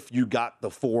 straight if you got the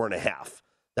 4.5.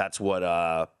 That's what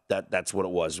that's what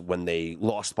it was when they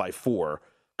lost by 4 a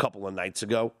couple of nights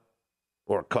ago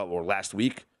or last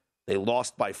week. They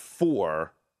lost by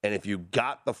 4, and if you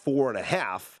got the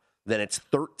 4.5, then it's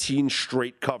 13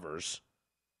 straight covers.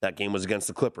 That game was against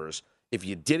the Clippers. If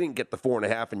you didn't get the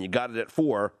 4.5 and you got it at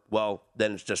 4, well,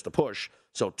 then it's just a push.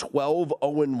 So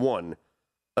 12-0-1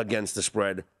 against the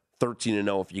spread,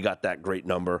 13-0 if you got that great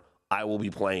number. I will be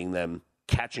playing them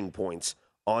catching points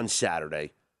on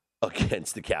Saturday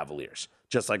against the Cavaliers,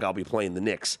 just like I'll be playing the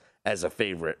Knicks as a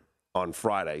favorite on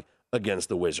Friday against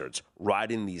the Wizards,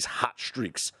 riding these hot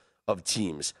streaks of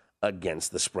teams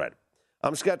against the spread.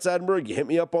 I'm Scott Seidenberg. You hit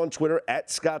me up on Twitter at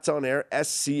ScottsOnAir,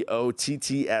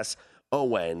 ScottsOnAir.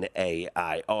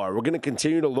 We're going to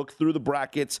continue to look through the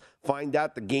brackets, find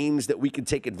out the games that we can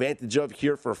take advantage of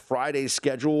here for Friday's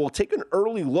schedule. We'll take an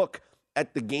early look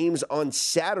at the games on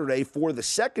Saturday for the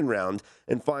second round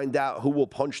and find out who will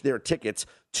punch their tickets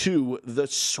to the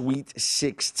Sweet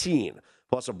 16.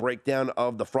 Plus a breakdown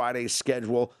of the Friday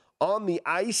schedule on the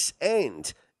ice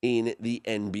and in the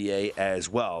NBA as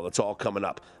well. That's all coming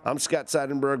up. I'm Scott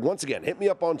Seidenberg. Once again, hit me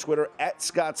up on Twitter at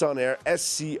ScottsOnAir,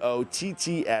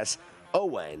 ScottsOnAir.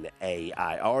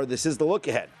 This is The Look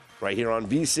Ahead right here on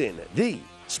VSiN, the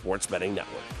Sports Betting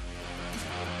Network.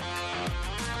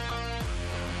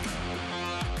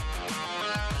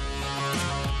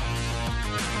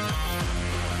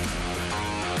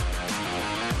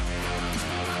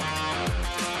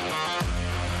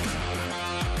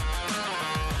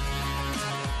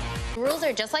 Rules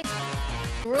are just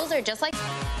like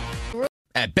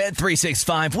At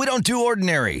Bet365, we don't do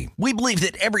ordinary. We believe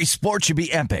that every sport should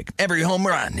be epic. Every home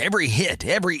run, every hit,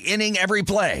 every inning, every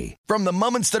play. From the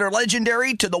moments that are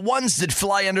legendary to the ones that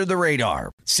fly under the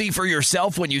radar. See for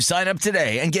yourself when you sign up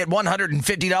today and get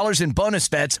 $150 in bonus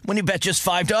bets when you bet just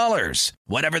 $5.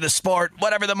 Whatever the sport,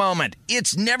 whatever the moment,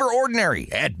 it's never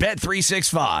ordinary at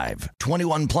Bet365.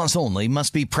 21 plus only.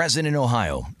 Must be present in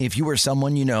Ohio. If you or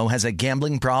someone you know has a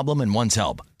gambling problem and wants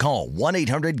help, call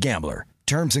 1-800-GAMBLER.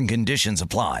 Terms and conditions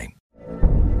apply.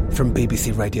 From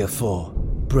BBC Radio 4,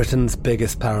 Britain's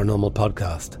biggest paranormal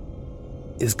podcast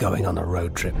is going on a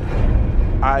road trip.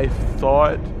 I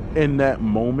thought in that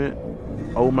moment,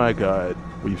 oh my God,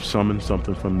 we've summoned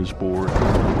something from this board.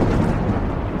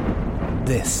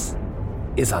 This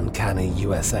is Uncanny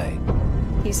USA.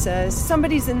 He says,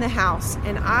 somebody's in the house,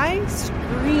 and I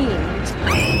screamed.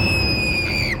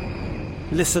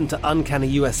 Listen to Uncanny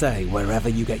USA wherever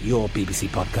you get your BBC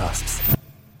podcasts,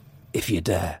 if you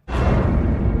dare.